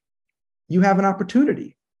Lacan, you have an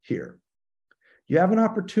opportunity here. You have an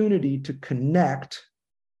opportunity to connect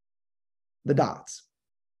the dots.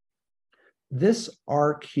 This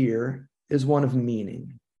arc here is one of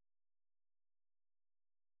meaning.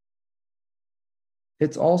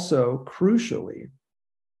 It's also crucially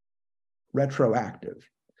retroactive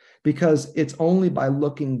because it's only by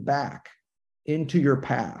looking back into your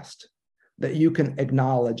past that you can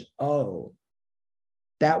acknowledge, oh,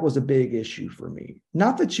 that was a big issue for me.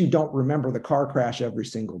 Not that you don't remember the car crash every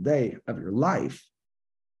single day of your life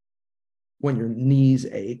when your knees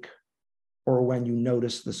ache or when you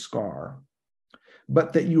notice the scar,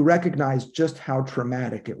 but that you recognize just how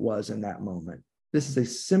traumatic it was in that moment. This is a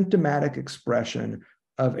symptomatic expression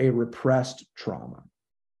of a repressed trauma.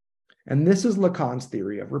 And this is Lacan's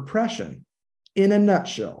theory of repression in a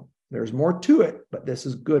nutshell. There's more to it, but this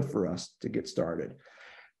is good for us to get started.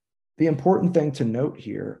 The important thing to note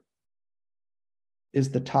here is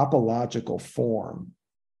the topological form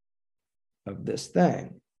of this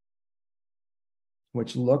thing,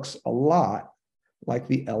 which looks a lot like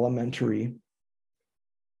the elementary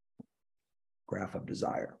graph of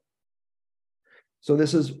desire. So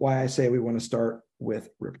this is why I say we want to start with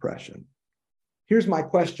repression. Here's my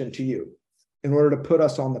question to you. in order to put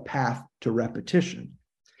us on the path to repetition.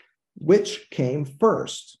 Which came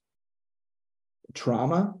first,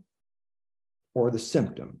 trauma or the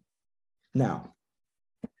symptom? Now,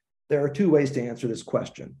 there are two ways to answer this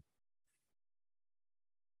question.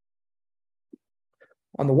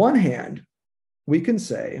 On the one hand, we can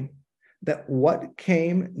say that what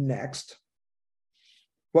came next,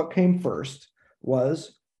 what came first,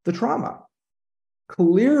 was the trauma.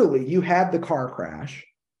 Clearly, you had the car crash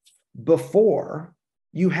before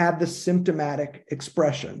you had the symptomatic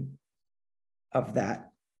expression of that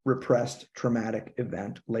repressed traumatic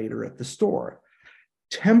event later at the store.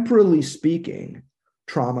 Temporally speaking,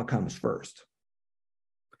 trauma comes first.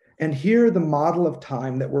 And here, the model of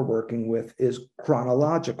time that we're working with is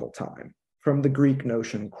chronological time, from the Greek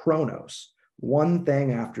notion chronos, one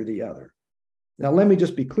thing after the other. Now, let me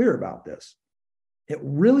just be clear about this. It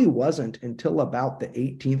really wasn't until about the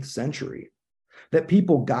 18th century that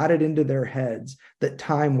people got it into their heads that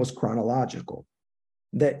time was chronological,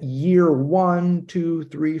 that year 1, 2,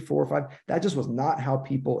 3, 4, 5, that just was not how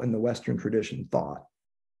people in the Western tradition thought.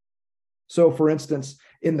 So, for instance,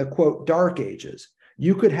 in the quote, Dark Ages,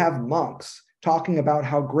 you could have monks talking about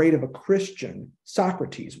how great of a Christian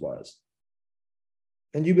Socrates was.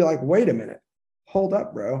 And you'd be like, wait a minute, hold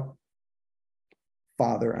up, bro.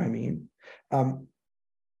 Father, I mean.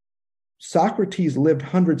 Socrates lived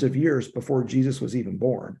hundreds of years before Jesus was even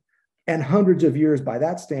born, and hundreds of years by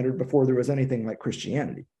that standard before there was anything like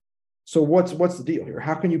Christianity. So what's the deal here?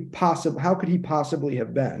 How could he possibly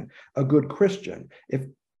have been a good Christian if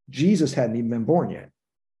Jesus hadn't even been born yet?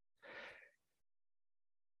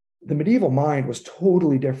 The medieval mind was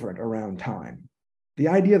totally different around time. The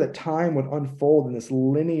idea that time would unfold in this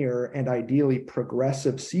linear and ideally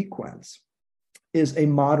progressive sequence is a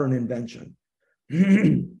modern invention.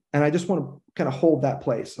 And I just want to kind of hold that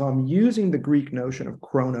place. So I'm using the Greek notion of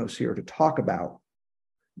chronos here to talk about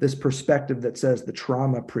this perspective that says the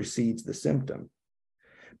trauma precedes the symptom.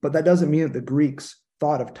 But that doesn't mean that the Greeks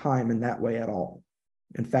thought of time in that way at all.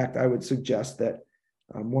 In fact, I would suggest that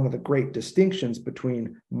one of the great distinctions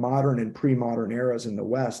between modern and pre-modern eras in the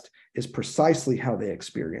West is precisely how they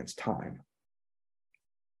experience time.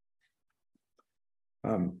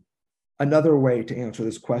 Another way to answer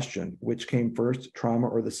this question, which came first, trauma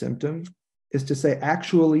or the symptom, is to say,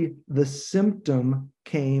 actually, the symptom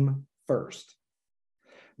came first.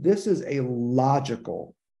 This is a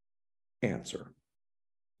logical answer,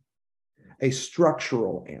 a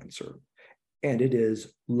structural answer, and it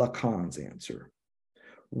is Lacan's answer.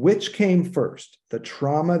 Which came first, the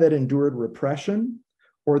trauma that endured repression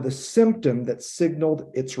or the symptom that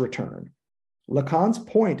signaled its return? Lacan's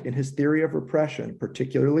point in his theory of repression,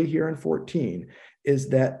 particularly here in 14, is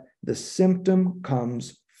that the symptom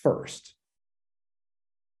comes first.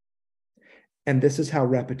 And this is how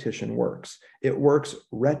repetition works. It works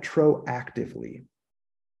retroactively.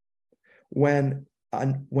 When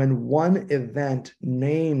one event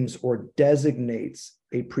names or designates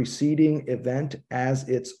a preceding event as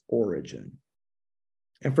its origin.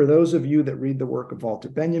 And for those of you that read the work of Walter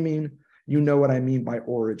Benjamin, you know what I mean by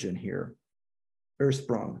origin here.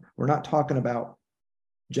 Ursprung. We're not talking about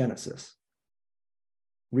Genesis.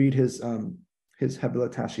 Read his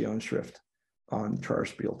Habilitationsschrift on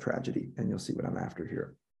Trauerspiel tragedy, and you'll see what I'm after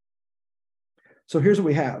here. So here's what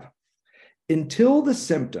we have. Until the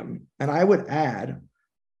symptom, and I would add,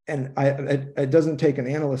 and it doesn't take an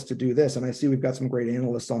analyst to do this, and I see we've got some great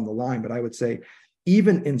analysts on the line, but I would say,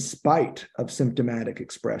 even in spite of symptomatic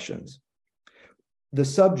expressions, the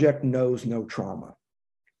subject knows no trauma.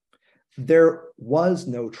 There was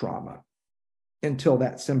no trauma until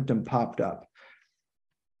that symptom popped up,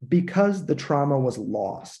 because the trauma was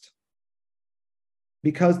lost,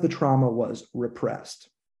 because the trauma was repressed,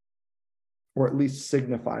 or at least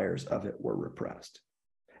signifiers of it were repressed.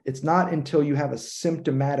 It's not until you have a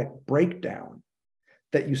symptomatic breakdown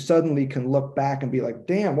that you suddenly can look back and be like,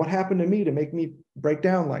 damn, what happened to me to make me break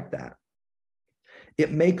down like that?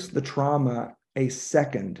 It makes the trauma a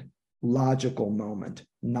second logical moment,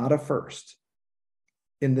 not a first,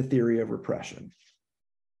 in the theory of repression.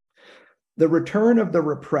 The return of the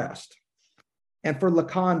repressed, and for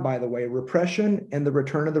Lacan, by the way, repression and the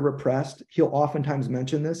return of the repressed, he'll oftentimes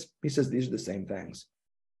mention this. He says these are the same things.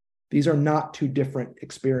 These are not two different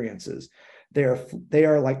experiences. They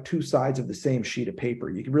are like two sides of the same sheet of paper.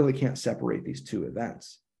 You really can't separate these two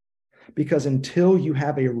events, because until you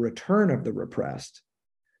have a return of the repressed,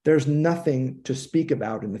 there's nothing to speak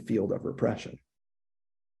about in the field of repression.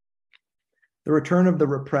 The return of the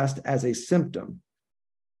repressed as a symptom,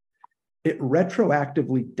 it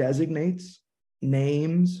retroactively designates,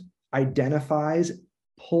 names, identifies,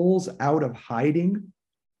 pulls out of hiding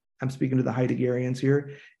I'm speaking to the Heideggerians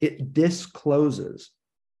here, it discloses,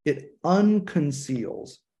 it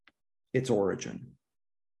unconceals its origin,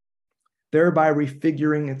 thereby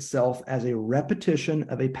refiguring itself as a repetition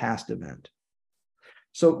of a past event.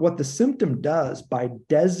 So what the symptom does by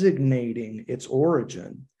designating its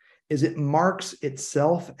origin is it marks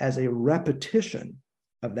itself as a repetition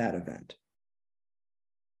of that event.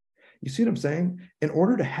 You see what I'm saying? In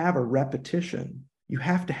order to have a repetition, you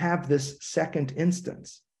have to have this second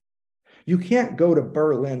instance. You can't go to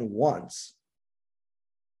Berlin once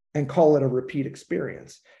and call it a repeat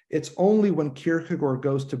experience. It's only when Kierkegaard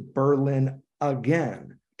goes to Berlin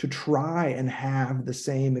again to try and have the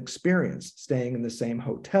same experience, staying in the same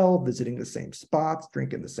hotel, visiting the same spots,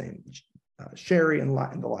 drinking the same sherry and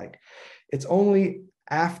the like. It's only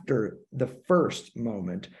after the first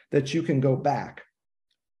moment that you can go back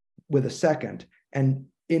with a second and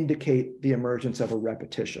indicate the emergence of a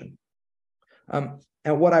repetition. And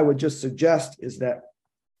what I would just suggest is that,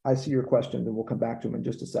 I see your question, and we'll come back to them in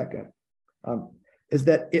just a second, is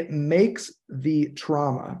that it makes the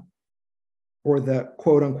trauma or the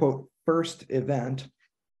quote unquote first event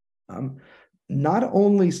not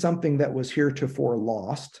only something that was heretofore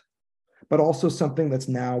lost, but also something that's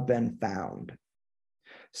now been found.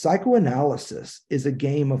 Psychoanalysis is a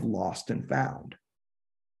game of lost and found,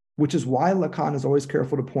 which is why Lacan is always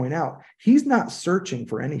careful to point out he's not searching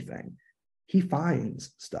for anything. He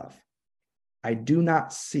finds stuff. I do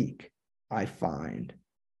not seek, I find.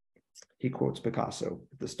 He quotes Picasso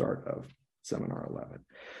at the start of Seminar 11,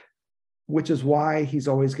 which is why he's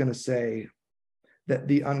always going to say that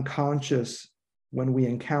the unconscious, when we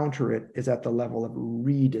encounter it, is at the level of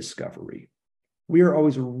rediscovery. We are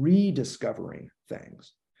always rediscovering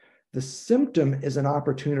things. The symptom is an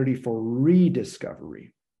opportunity for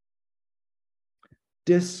rediscovery.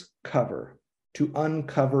 Discover, to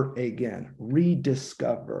uncover again.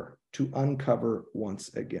 Rediscover, to uncover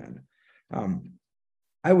once again.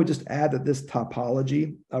 I would just add that this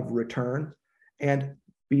topology of return, and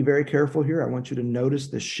be very careful here, I want you to notice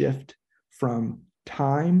the shift from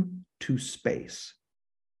time to space.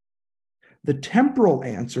 The temporal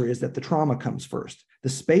answer is that the trauma comes first. The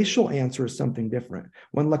spatial answer is something different.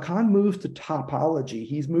 When Lacan moves to topology,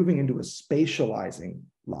 he's moving into a spatializing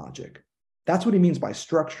logic. That's what he means by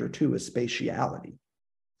structure too, is spatiality.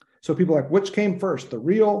 So people are like, which came first, the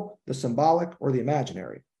real, the symbolic, or the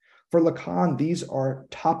imaginary? For Lacan, these are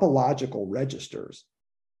topological registers.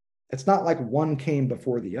 It's not like one came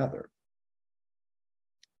before the other.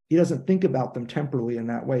 He doesn't think about them temporally in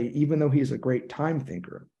that way, even though he's a great time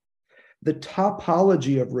thinker. The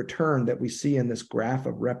topology of return that we see in this graph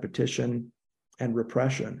of repetition and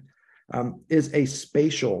repression is a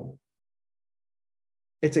spatial,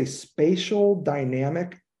 it's a spatial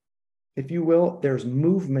dynamic, if you will. There's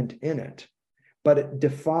movement in it, but it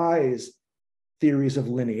defies theories of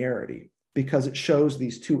linearity because it shows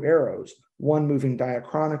these two arrows, one moving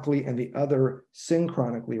diachronically and the other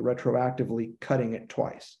synchronically, retroactively cutting it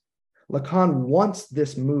twice. Lacan wants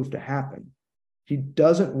this move to happen. He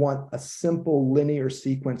doesn't want a simple linear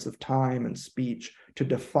sequence of time and speech to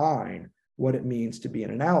define what it means to be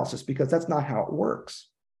an analysis, because that's not how it works.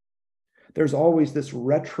 There's always this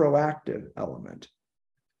retroactive element.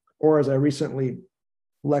 Or as I recently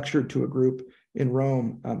lectured to a group in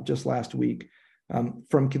Rome just last week,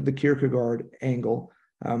 from the Kierkegaard angle,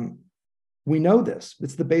 we know this.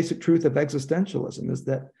 It's the basic truth of existentialism, is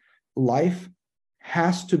that life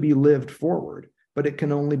has to be lived forward, but it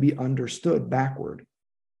can only be understood backward.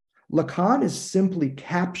 Lacan is simply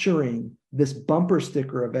capturing this bumper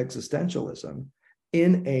sticker of existentialism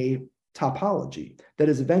in a topology that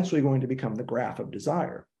is eventually going to become the graph of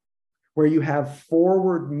desire, where you have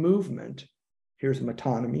forward movement. Here's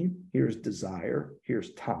metonymy, here's desire,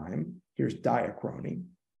 here's time, here's diachrony,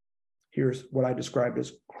 here's what I described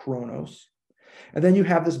as chronos. And then you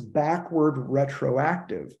have this backward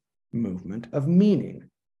retroactive movement of meaning,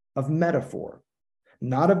 of metaphor,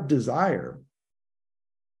 not of desire.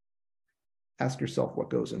 Ask yourself what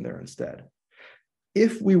goes in there instead.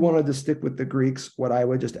 If we wanted to stick with the Greeks, what I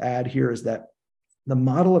would just add here is that the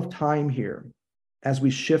model of time here, as we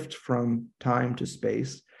shift from time to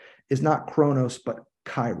space, is not chronos, but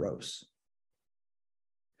kairos.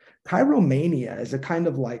 Kairomania is a kind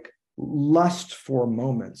of like lust for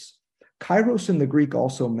moments. Kairos in the Greek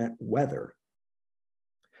also meant weather.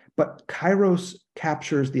 But kairos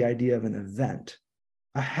captures the idea of an event,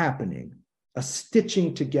 a happening, a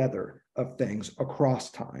stitching together of things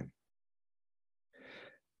across time.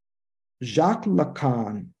 Jacques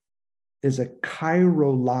Lacan is a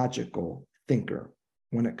kairological thinker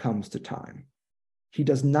when it comes to time. He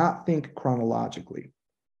does not think chronologically.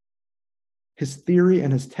 His theory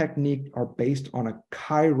and his technique are based on a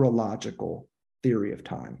chirological theory of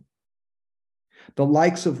time, the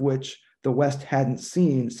likes of which the West hadn't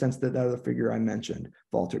seen since the other figure I mentioned,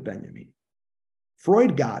 Walter Benjamin.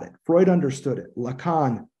 Freud got it. Freud understood it.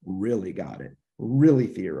 Lacan really got it, really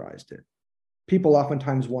theorized it. People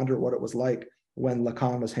oftentimes wonder what it was like when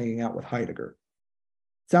Lacan was hanging out with Heidegger.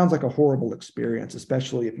 Sounds like a horrible experience,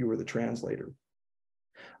 especially if you were the translator.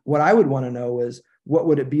 What I would want to know is, what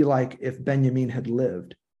would it be like if Benjamin had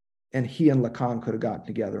lived and he and Lacan could have gotten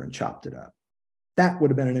together and chopped it up? That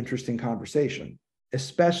would have been an interesting conversation,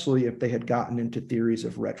 especially if they had gotten into theories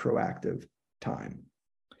of retroactive time.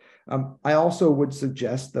 I also would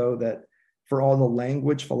suggest, though, that for all the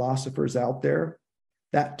language philosophers out there,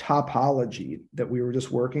 that topology that we were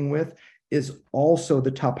just working with is also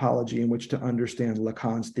the topology in which to understand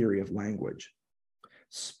Lacan's theory of language.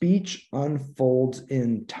 Speech unfolds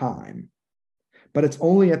in time, but it's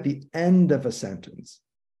only at the end of a sentence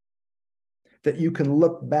that you can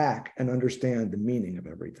look back and understand the meaning of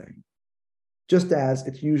everything. Just as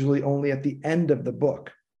it's usually only at the end of the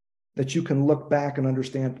book that you can look back and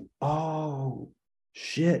understand, oh,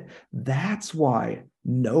 shit, that's why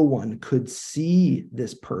no one could see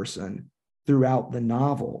this person throughout the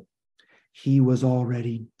novel. He was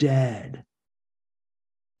already dead.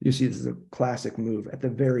 You see, this is a classic move. At the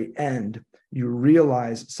very end, you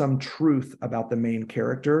realize some truth about the main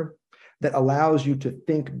character that allows you to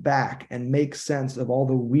think back and make sense of all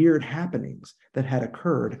the weird happenings that had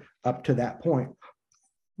occurred up to that point.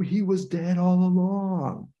 He was dead all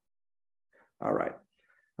along. All right.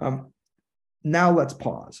 Now let's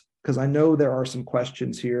pause, because I know there are some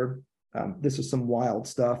questions here. This is some wild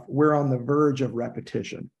stuff. We're on the verge of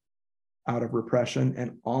repetition, out of repression,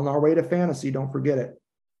 and on our way to fantasy. Don't forget it.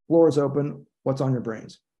 Floor is open. What's on your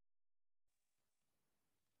brains?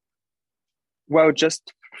 Well,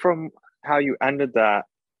 just from how you ended that,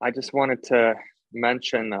 I just wanted to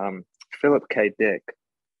mention Philip K. Dick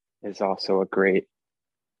is also a great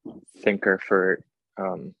thinker for,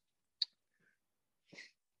 I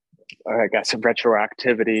guess,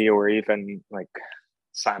 retroactivity or even like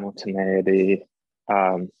simultaneity.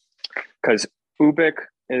 Because Ubik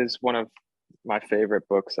is one of my favorite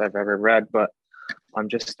books I've ever read, but I'm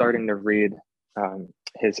just starting to read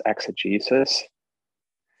his exegesis.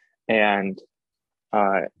 And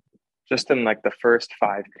just in like the first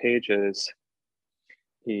 5 pages,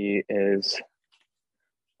 he is,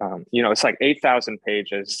 it's like 8,000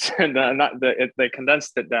 pages. And they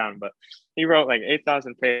condensed it down, but he wrote like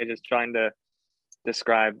 8,000 pages trying to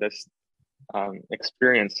describe this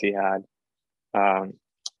experience he had.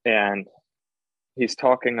 And he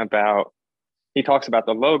talks about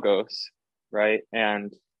the logos, right?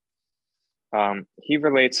 And he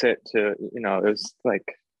relates it to, it was like,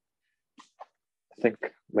 I think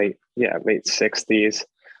late 60s.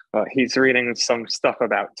 He's reading some stuff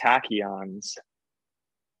about tachyons.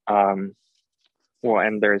 And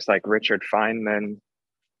there's like Richard Feynman,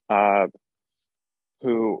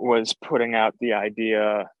 who was putting out the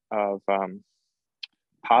idea of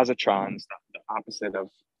positrons, the opposite of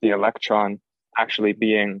the electron, actually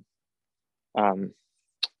being,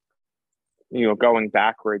 going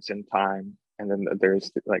backwards in time. And then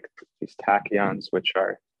there's like these tachyons, which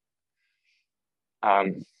are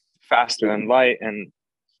faster than light and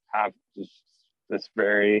have this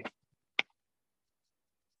very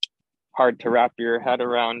hard to wrap your head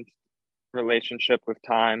around relationship with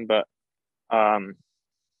time. But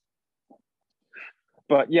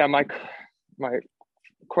yeah, my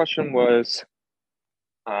question was,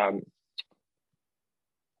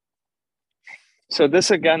 so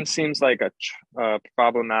this again seems like a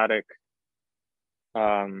problematic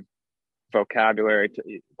vocabulary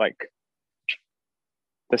to, like,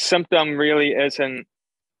 the symptom really isn't,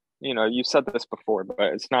 you said this before,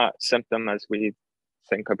 but it's not symptom as we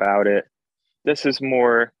think about it. This is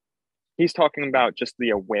more, he's talking about just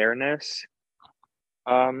the awareness.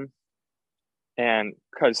 And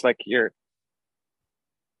because like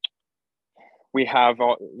we have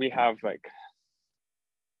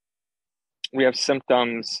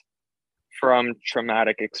symptoms from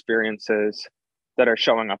traumatic experiences that are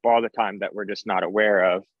showing up all the time that we're just not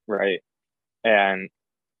aware of, right? And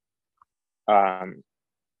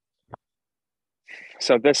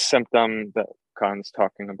so this symptom that Khan's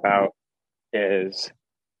talking about is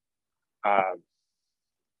are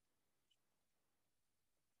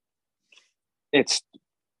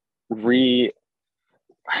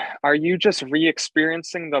you just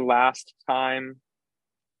re-experiencing the last time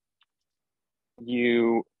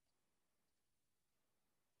you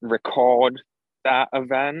recalled that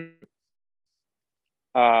event?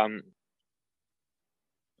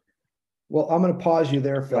 Well, I'm going to pause you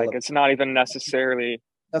there, Like Philip. it's not even necessarily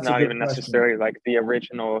That's a good question. like the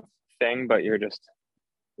original thing, but you're just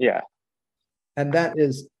yeah. And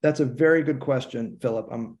that's a very good question, Philip.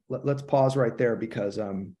 Let's pause right there because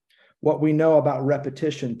what we know about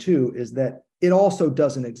repetition too is that it also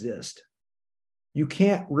doesn't exist. You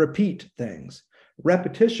can't repeat things.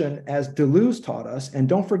 Repetition, as Deleuze taught us, and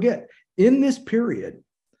don't forget, in this period,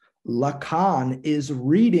 Lacan is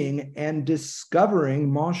reading and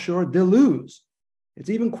discovering Monsieur Deleuze. It's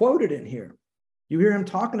even quoted in here. You hear him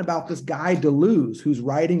talking about this guy Deleuze who's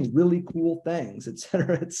writing really cool things, et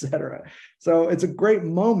cetera, et cetera. So it's a great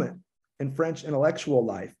moment in French intellectual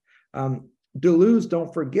life. Deleuze,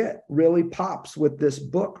 don't forget, really pops with this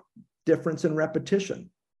book, Difference in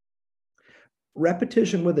Repetition.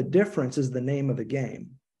 Repetition with a difference is the name of the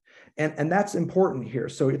game. And that's important here.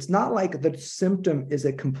 So it's not like the symptom is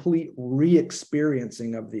a complete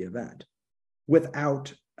re-experiencing of the event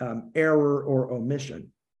without error or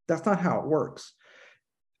omission. That's not how it works.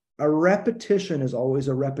 A repetition is always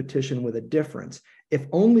a repetition with a difference, if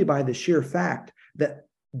only by the sheer fact that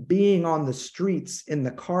being on the streets in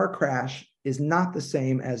the car crash is not the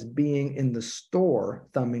same as being in the store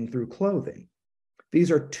thumbing through clothing.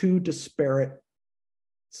 These are two disparate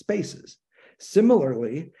spaces.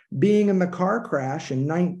 Similarly, being in the car crash in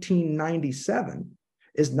 1997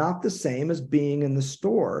 is not the same as being in the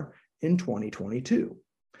store in 2022.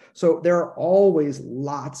 So there are always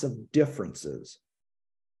lots of differences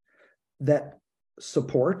that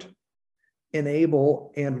support,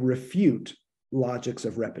 enable, and refute logics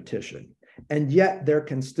of repetition. And yet there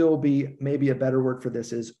can still be, maybe a better word for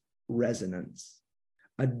this is resonance,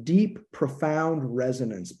 a deep, profound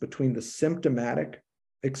resonance between the symptomatic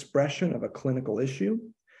expression of a clinical issue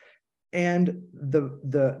and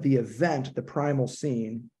the event, the primal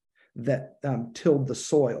scene that tilled the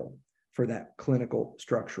soil for that clinical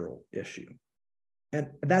structural issue.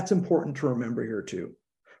 And that's important to remember here too.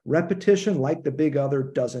 Repetition, like the big other,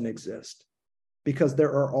 doesn't exist because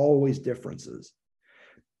there are always differences.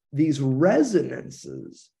 These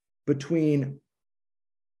resonances between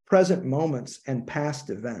present moments and past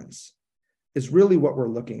events is really what we're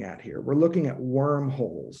looking at here. We're looking at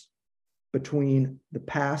wormholes between the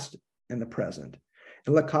past and the present.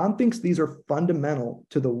 And Lacan thinks these are fundamental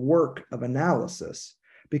to the work of analysis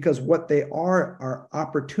because what they are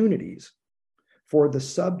opportunities for the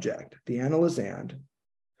subject, the analysand,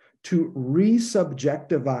 to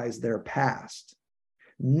re-subjectivize their past,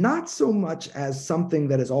 not so much as something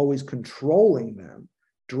that is always controlling them,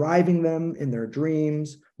 driving them in their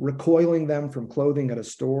dreams, recoiling them from clothing at a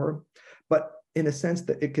store, but in a sense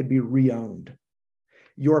that it could be re-owned.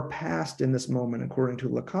 Your past in this moment, according to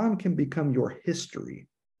Lacan, can become your history,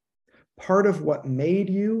 part of what made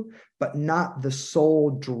you, but not the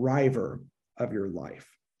sole driver of your life,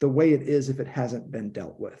 the way it is if it hasn't been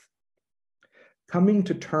dealt with. Coming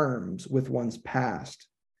to terms with one's past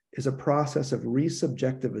is a process of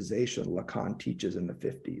resubjectivization Lacan teaches in the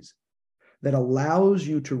 50s that allows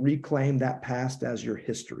you to reclaim that past as your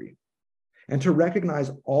history and to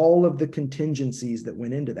recognize all of the contingencies that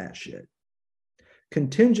went into that shit.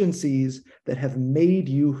 Contingencies that have made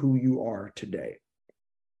you who you are today.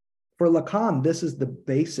 For Lacan, this is the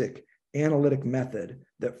basic analytic method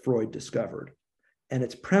that Freud discovered. And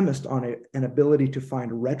it's premised on an ability to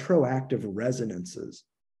find retroactive resonances.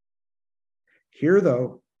 Here,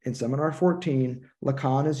 though, in Seminar 14,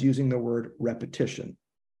 Lacan is using the word repetition.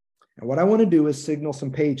 And what I want to do is signal some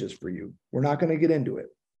pages for you. We're not going to get into it.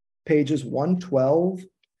 Pages 112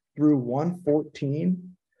 through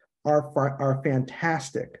 114 are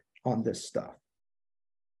fantastic on this stuff.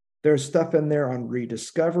 There's stuff in there on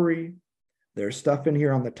rediscovery. There's stuff in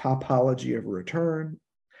here on the topology of return.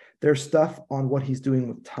 There's stuff on what he's doing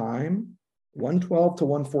with time, 112 to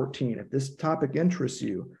 114. If this topic interests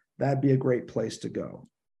you, that'd be a great place to go.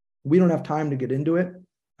 We don't have time to get into it.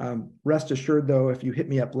 Rest assured, though, if you hit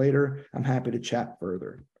me up later, I'm happy to chat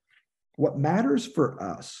further. What matters for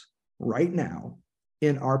us right now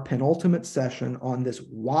in our penultimate session on this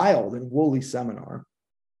wild and woolly seminar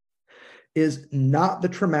is not the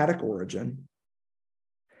traumatic origin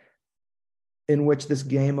in which this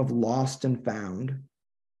game of lost and found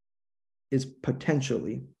is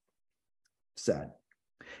potentially said.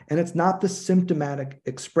 And it's not the symptomatic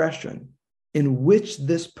expression in which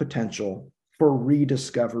this potential for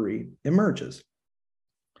rediscovery emerges.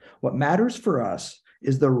 What matters for us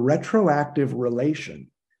is the retroactive relation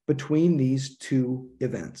between these two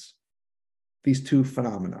events, these two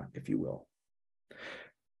phenomena, if you will.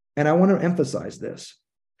 And I want to emphasize this.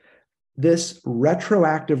 This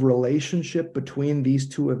retroactive relationship between these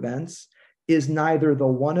two events is neither the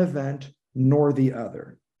one event nor the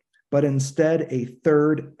other. but instead a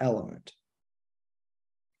third element,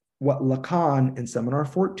 what Lacan in Seminar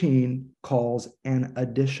 14 calls an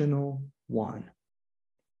additional one.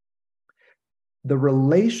 The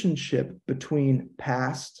relationship between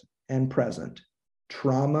past and present,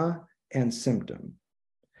 trauma and symptom,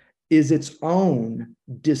 is its own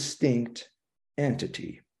distinct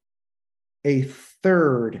entity, a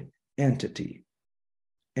third entity,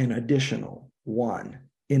 an additional one,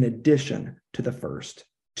 in addition to the first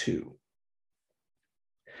two.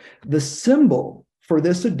 The symbol for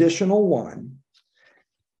this additional one,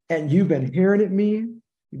 and you've been hearing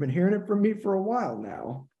it from me for a while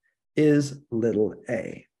now, is little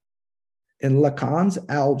a. In Lacan's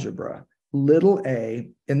algebra, little a,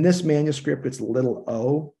 in this manuscript, it's little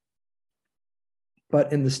o,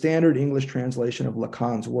 but in the standard English translation of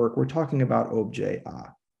Lacan's work, we're talking about objet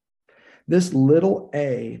a. This little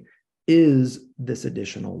a is this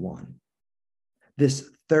additional one, this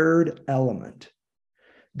third element,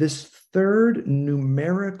 this third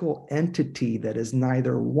numerical entity that is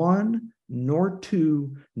neither one nor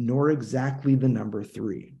two nor exactly the number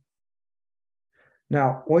three.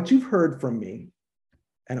 Now, what you've heard from me,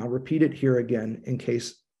 and I'll repeat it here again in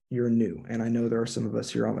case you're new, and I know there are some of us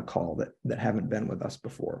here on the call that haven't been with us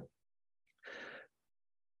before.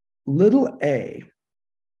 Little a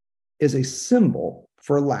is a symbol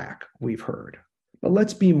for lack, we've heard, but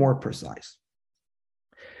let's be more precise.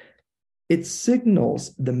 It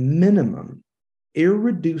signals the minimum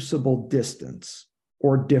irreducible distance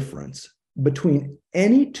or difference between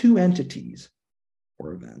any two entities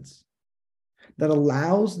or events that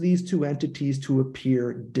allows these two entities to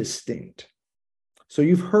appear distinct. So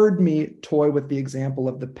you've heard me toy with the example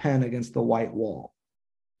of the pen against the white wall.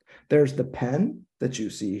 There's the pen that you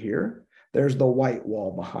see here. There's the white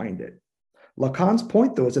wall behind it. Lacan's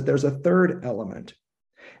point, though, is that there's a third element,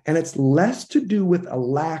 and it's less to do with a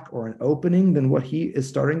lack or an opening than what he is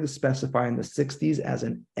starting to specify in the 60s as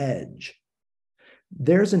an edge.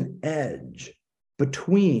 There's an edge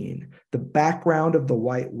between the background of the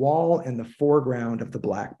white wall and the foreground of the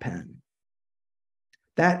black pen.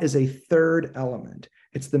 That is a third element.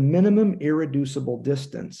 It's the minimum irreducible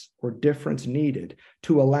distance or difference needed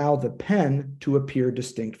to allow the pen to appear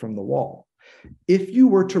distinct from the wall. If you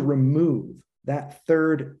were to remove that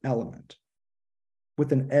third element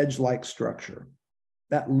with an edge-like structure,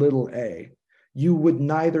 that little a, you would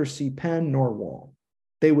neither see pen nor wall.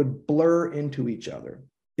 They would blur into each other.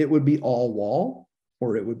 It would be all wall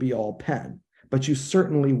or it would be all pen, but you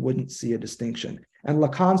certainly wouldn't see a distinction. And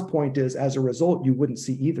Lacan's point is, as a result, you wouldn't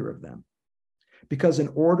see either of them. Because in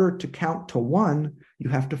order to count to one, you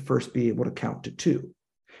have to first be able to count to two.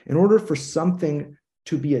 In order for something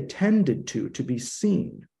to be attended to be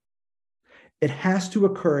seen, it has to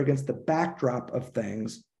occur against the backdrop of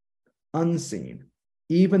things unseen,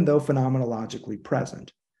 even though phenomenologically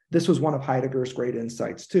present. This was one of Heidegger's great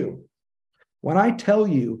insights too. When I tell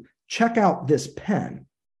you, check out this pen,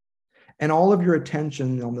 and all of your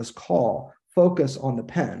attention on this call focus on the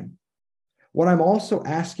pen, what I'm also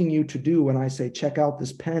asking you to do when I say check out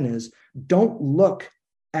this pen is don't look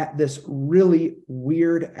at this really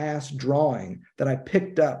weird ass drawing that I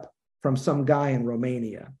picked up from some guy in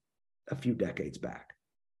Romania a few decades back.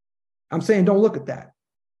 I'm saying don't look at that.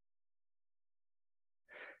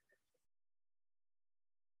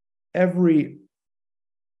 Every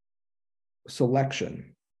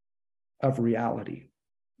selection of reality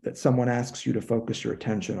that someone asks you to focus your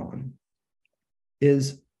attention on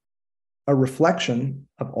is a reflection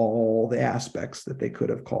of all the aspects that they could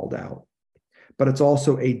have called out. But it's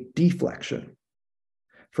also a deflection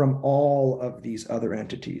from all of these other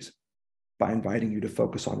entities by inviting you to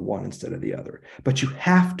focus on one instead of the other. But you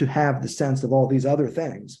have to have the sense of all these other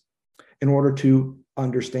things in order to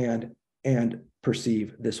understand and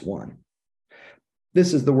perceive this one.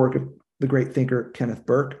 This is the work of the great thinker Kenneth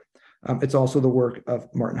Burke. It's also the work of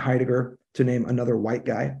Martin Heidegger, to name another white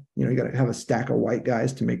guy. You know, you got to have a stack of white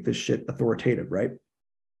guys to make this shit authoritative, right?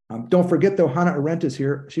 Don't forget, though, Hannah Arendt is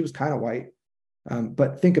here. She was kind of white.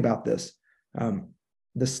 But think about this.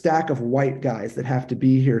 The stack of white guys that have to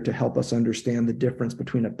be here to help us understand the difference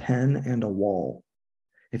between a pen and a wall.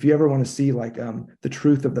 If you ever want to see like the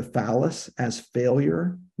truth of the phallus as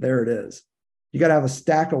failure, there it is. You got to have a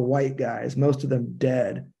stack of white guys, most of them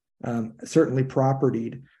dead, certainly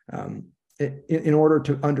propertied, in order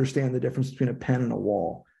to understand the difference between a pen and a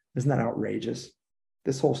wall. Isn't that outrageous?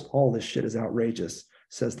 All this shit is outrageous,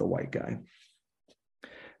 says the white guy.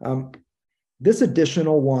 This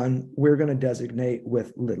additional one, we're going to designate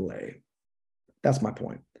with little a. That's my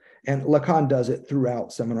point. And Lacan does it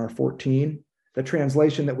throughout Seminar 14. The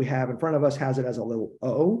translation that we have in front of us has it as a little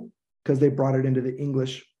o, because they brought it into the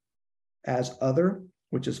English as other,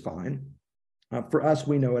 which is fine. For us,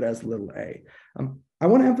 we know it as little a. I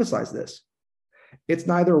want to emphasize this. It's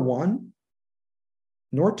neither 1,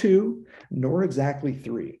 nor 2, nor exactly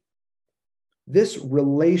 3. This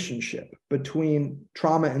relationship between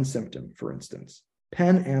trauma and symptom, for instance,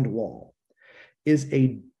 pen and wall, is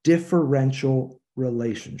a differential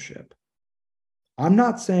relationship. I'm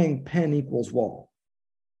not saying pen equals wall.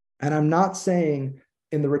 And I'm not saying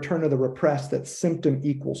in the Return of the Repressed that symptom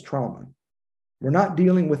equals trauma. We're not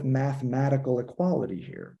dealing with mathematical equality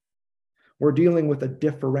here. We're dealing with a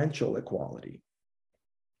differential equality.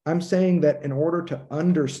 I'm saying that in order to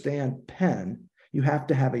understand pen, you have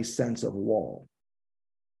to have a sense of wall.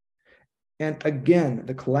 And again,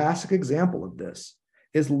 the classic example of this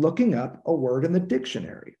is looking up a word in the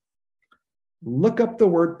dictionary. Look up the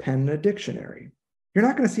word pen in a dictionary. You're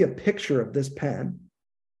not going to see a picture of this pen.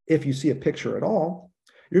 If you see a picture at all,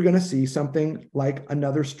 you're going to see something like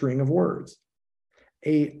another string of words.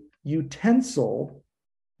 A utensil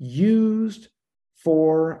used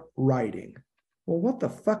for writing. Well, what the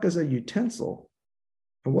fuck is a utensil?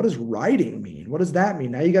 And what does writing mean? What does that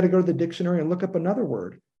mean? Now you got to go to the dictionary and look up another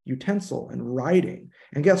word, utensil and writing.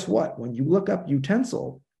 And guess what? When you look up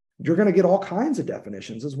utensil, you're going to get all kinds of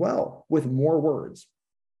definitions as well with more words.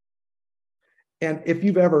 And if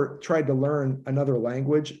you've ever tried to learn another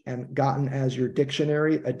language and gotten as your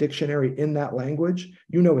dictionary, a dictionary in that language,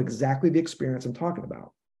 you know exactly the experience I'm talking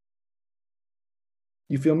about.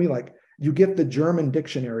 You feel me? Like you get the German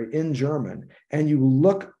dictionary in German and you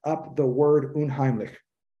look up the word unheimlich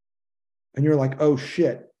and you're like, oh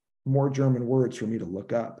shit, more German words for me to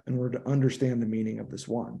look up in order to understand the meaning of this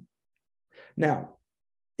one. Now,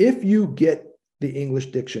 if you get the English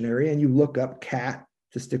dictionary and you look up cat,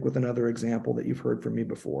 to stick with another example that you've heard from me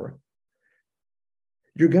before,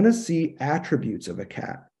 you're going to see attributes of a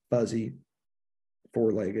cat, fuzzy,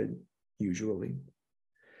 four-legged, usually,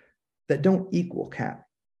 that don't equal cat.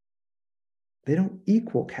 They don't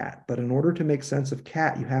equal cat, but in order to make sense of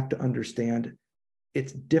cat, you have to understand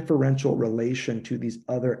its differential relation to these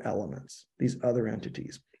other elements, these other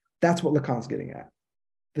entities. That's what Lacan's getting at.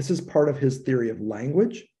 This is part of his theory of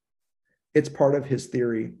language. It's part of his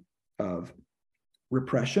theory of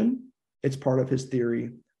repression. It's part of his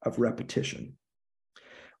theory of repetition.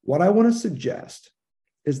 What I want to suggest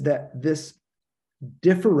is that this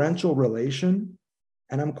differential relation,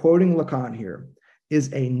 and I'm quoting Lacan here,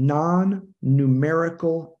 is a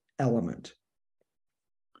non-numerical element,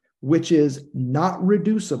 which is not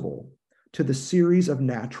reducible to the series of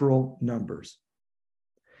natural numbers.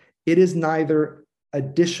 It is neither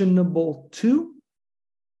additionable to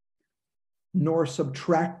nor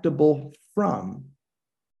subtractable from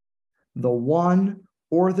the 1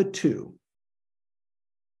 or the 2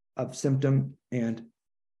 of symptom and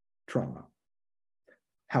trauma.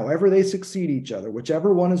 However they succeed each other,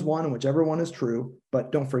 whichever one is 1 and whichever one is true,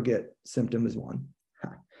 but don't forget, symptom is 1.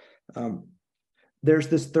 There's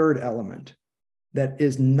this third element that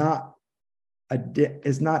is not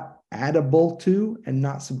addable to and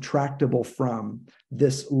not subtractable from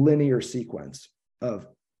this linear sequence of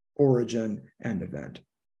origin and event.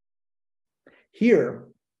 Here,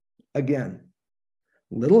 again,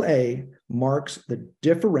 little a marks the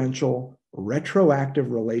differential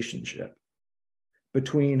retroactive relationship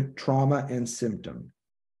between trauma and symptom.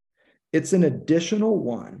 It's an additional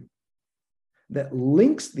one that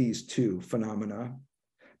links these two phenomena,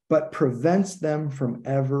 but prevents them from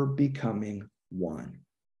ever becoming one.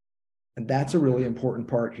 And that's a really important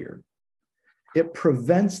part here. It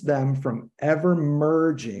prevents them from ever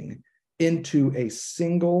merging into a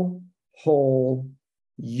single, whole,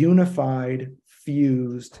 unified,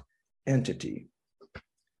 fused entity.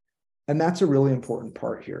 And that's a really important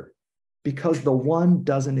part here, because the one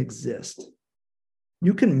doesn't exist.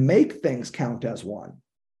 You can make things count as one,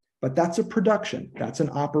 but that's a production, that's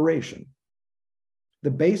an operation.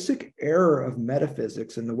 The basic error of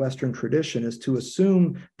metaphysics in the Western tradition is to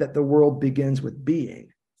assume that the world begins with being,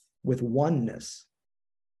 with oneness.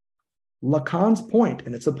 Lacan's point,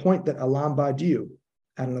 and it's a point that Alain Badiou,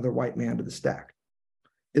 add another white man to the stack,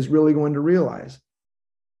 is really going to realize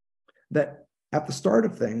that at the start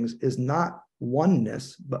of things is not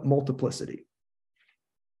oneness, but multiplicity.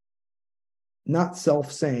 Not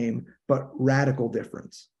self-same, but radical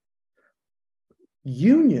difference.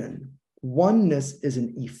 Union, oneness is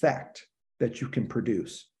an effect that you can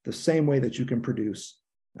produce, the same way that you can produce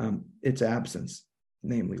its absence,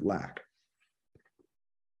 namely lack.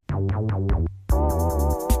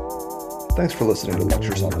 Thanks for listening to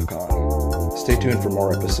Lectures on Lacan. Stay tuned for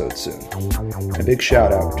more episodes soon. A big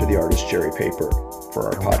shout out to the artist Jerry Paper for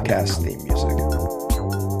our podcast theme music.